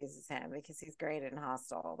Eli Roth uses him because he's great in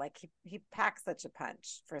Hostel. Like he packs such a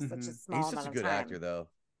punch for such a Mhm. small He's such amount a of good actor, time. though.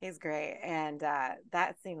 He's great, and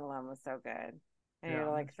that scene alone was so good. And you're Yeah.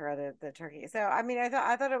 like throw the turkey. So I mean, I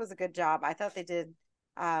thought it was a good job. I thought they did,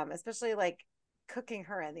 especially like cooking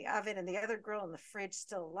her in the oven and the other girl in the fridge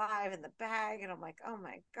still alive in the bag. And I'm like, oh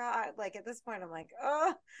my god! Like at this point, I'm like,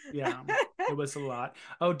 oh. Yeah, it was a lot.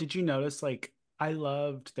 Oh, did you notice, like, I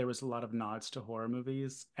loved there was a lot of nods to horror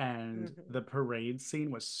movies, and the Mhm. parade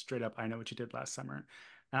scene was straight up, I know what you did last summer.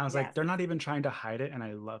 And I was like, Yes. they're not even trying to hide it, and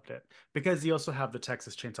I loved it. Because you also have the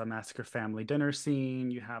Texas Chainsaw Massacre family dinner scene,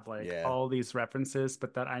 you have like Yeah. all these references,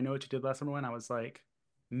 but that I know what you did last summer when I was like,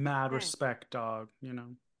 mad Hey, respect, dog, you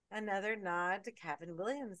know? another nod to Kevin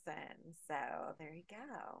Williamson. So there you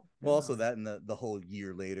go. Well, Yeah. also that and the whole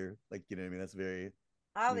year later, like you know what I mean. That's very,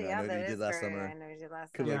 Oh, I yeah, know what that you did is last very. I summer. know you did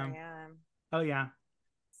last Could summer. Yeah. like Yeah. Oh yeah.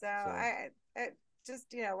 So so. I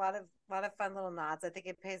just a lot of fun little nods. I think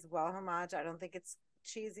it pays well homage. I don't think it's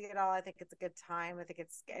cheesy at all. I think it's a good time. I think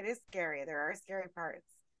it is scary. There are scary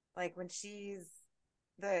parts, like when she's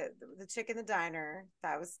the chick in the diner.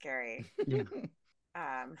 That was scary. Yeah.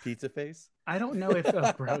 Um, Pizza face. I don't know if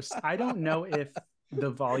oh gross. I don't know if the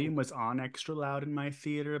volume was on extra loud in my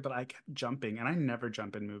theater, but I kept jumping, and I never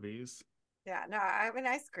jump in movies. yeah, no, I mean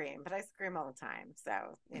I scream, but I scream all the time.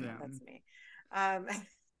 So Yeah. that's me. Um, I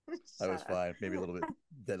was shut up. fine. Maybe a little bit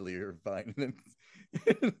deadlier. Fine.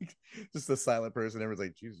 Just a silent person. Everyone's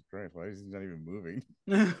like, Jesus Christ, why is he not even moving?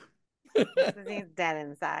 Because he's dead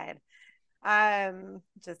inside.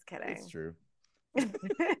 Just It's kidding. true.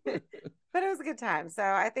 But it was a good time. So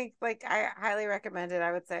I think like I highly recommend it.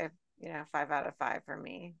 I would say, 5 out of 5 for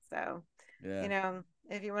me. So, Yeah.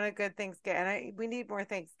 if you want a good Thanksgiving, and we need more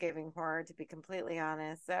Thanksgiving horror to be completely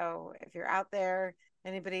honest. So if you're out there,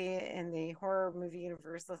 anybody in the horror movie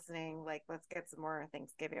universe listening, like let's get some more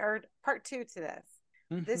Thanksgiving or part two to this.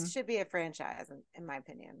 Hmm. This should be a franchise in my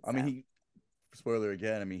opinion. I So mean, spoiler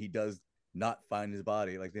again. I mean, he does not find his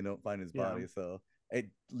body. Like they don't find his Yeah. body, so it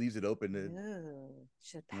leaves it open to. ooh,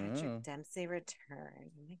 should Patrick Oh, Dempsey return?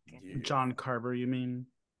 Oh my goodness. yeah. John Carver, you mean?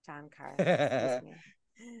 John Carver, excuse me.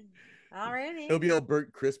 He'll Alrighty. be all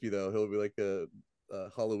burnt crispy though. He'll be like a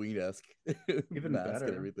Halloween esque Even mask and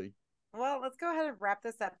better. everything. Well, let's go ahead and wrap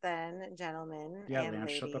this up then, gentlemen Yeah, and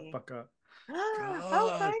Lance, shut the lady. fuck up.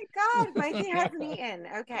 Oh God. my God, Mikey hasn't eaten.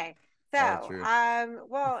 Okay. Oh, So, true.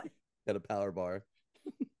 well, Got a power bar.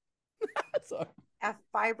 Sorry. a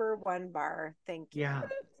fiber one bar. Thank you. Yeah.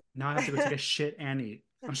 Now I have to go take a shit and eat.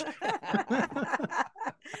 I'm just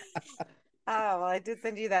Oh, well, I did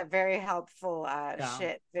send you that very helpful yeah.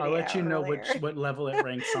 shit I'll video let you know earlier. what level it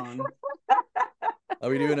ranks on. Are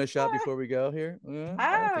we doing a shot before we go here? Yeah,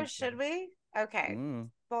 I don't Oh, think so. should we? Okay. Mm.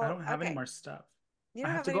 I Well, don't have any okay. more stuff. You I don't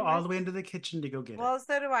have have to any go more? all the way into the kitchen to go get it. Well,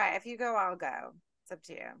 so do I. If you go, I'll go. It's up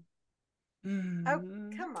to you. Oh,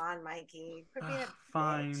 Mm. come on, Mikey. Quit being a bitch.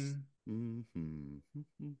 Fine.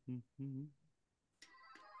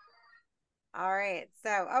 All right.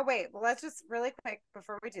 So, oh wait, well, let's just really quick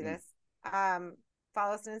before we do this.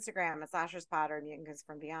 Follow us on Instagram at Slashers Pod or Mutants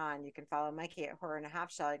from Beyond. You can follow Mikey at Horror and a Half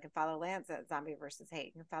Shell. You can follow Lance at Zombie versus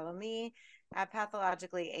Hate. You can follow me at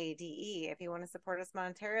Pathologically ADE. If you want to support us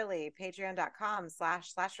monetarily,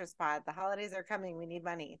 patreon.com/slasherspod. The holidays are coming. We need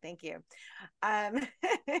money. Thank you.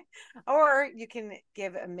 Or you can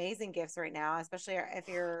give amazing gifts right now, especially if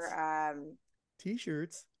you're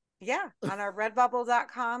T-shirts. yeah, on our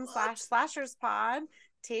redbubble.com/slasherspod,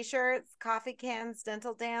 t-shirts, coffee cans,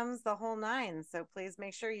 dental dams, the whole nine. So please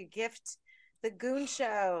make sure you gift the Goon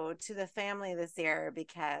Show to the family this year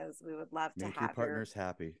because we would love to Make your have partners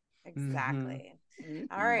happy. exactly.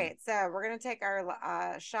 All right, so we're gonna take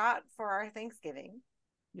our shot for our Thanksgiving.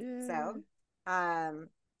 Yeah. So,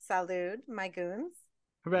 salud, my goons.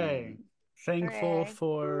 Hooray. Thankful Hooray.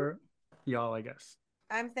 for y'all, I guess.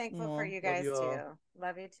 I'm thankful for Aw, you love guys you too. all.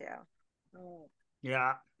 Love you too. Mm.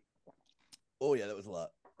 Yeah. Oh yeah, that was a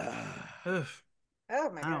lot. Ugh.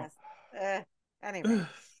 Oh my Ow. goodness. Anyway, Ugh.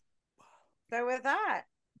 so with that,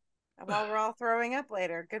 while we're all throwing up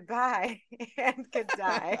later. Goodbye and good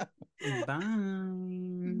die. Bye.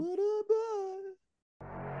 Bye-bye.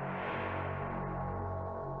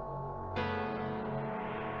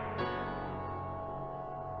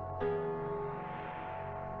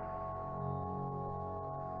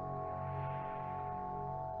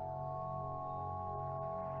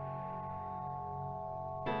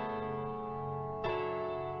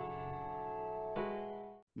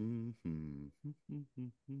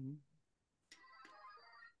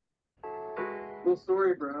 Full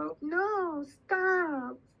story, bro. No,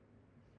 stop.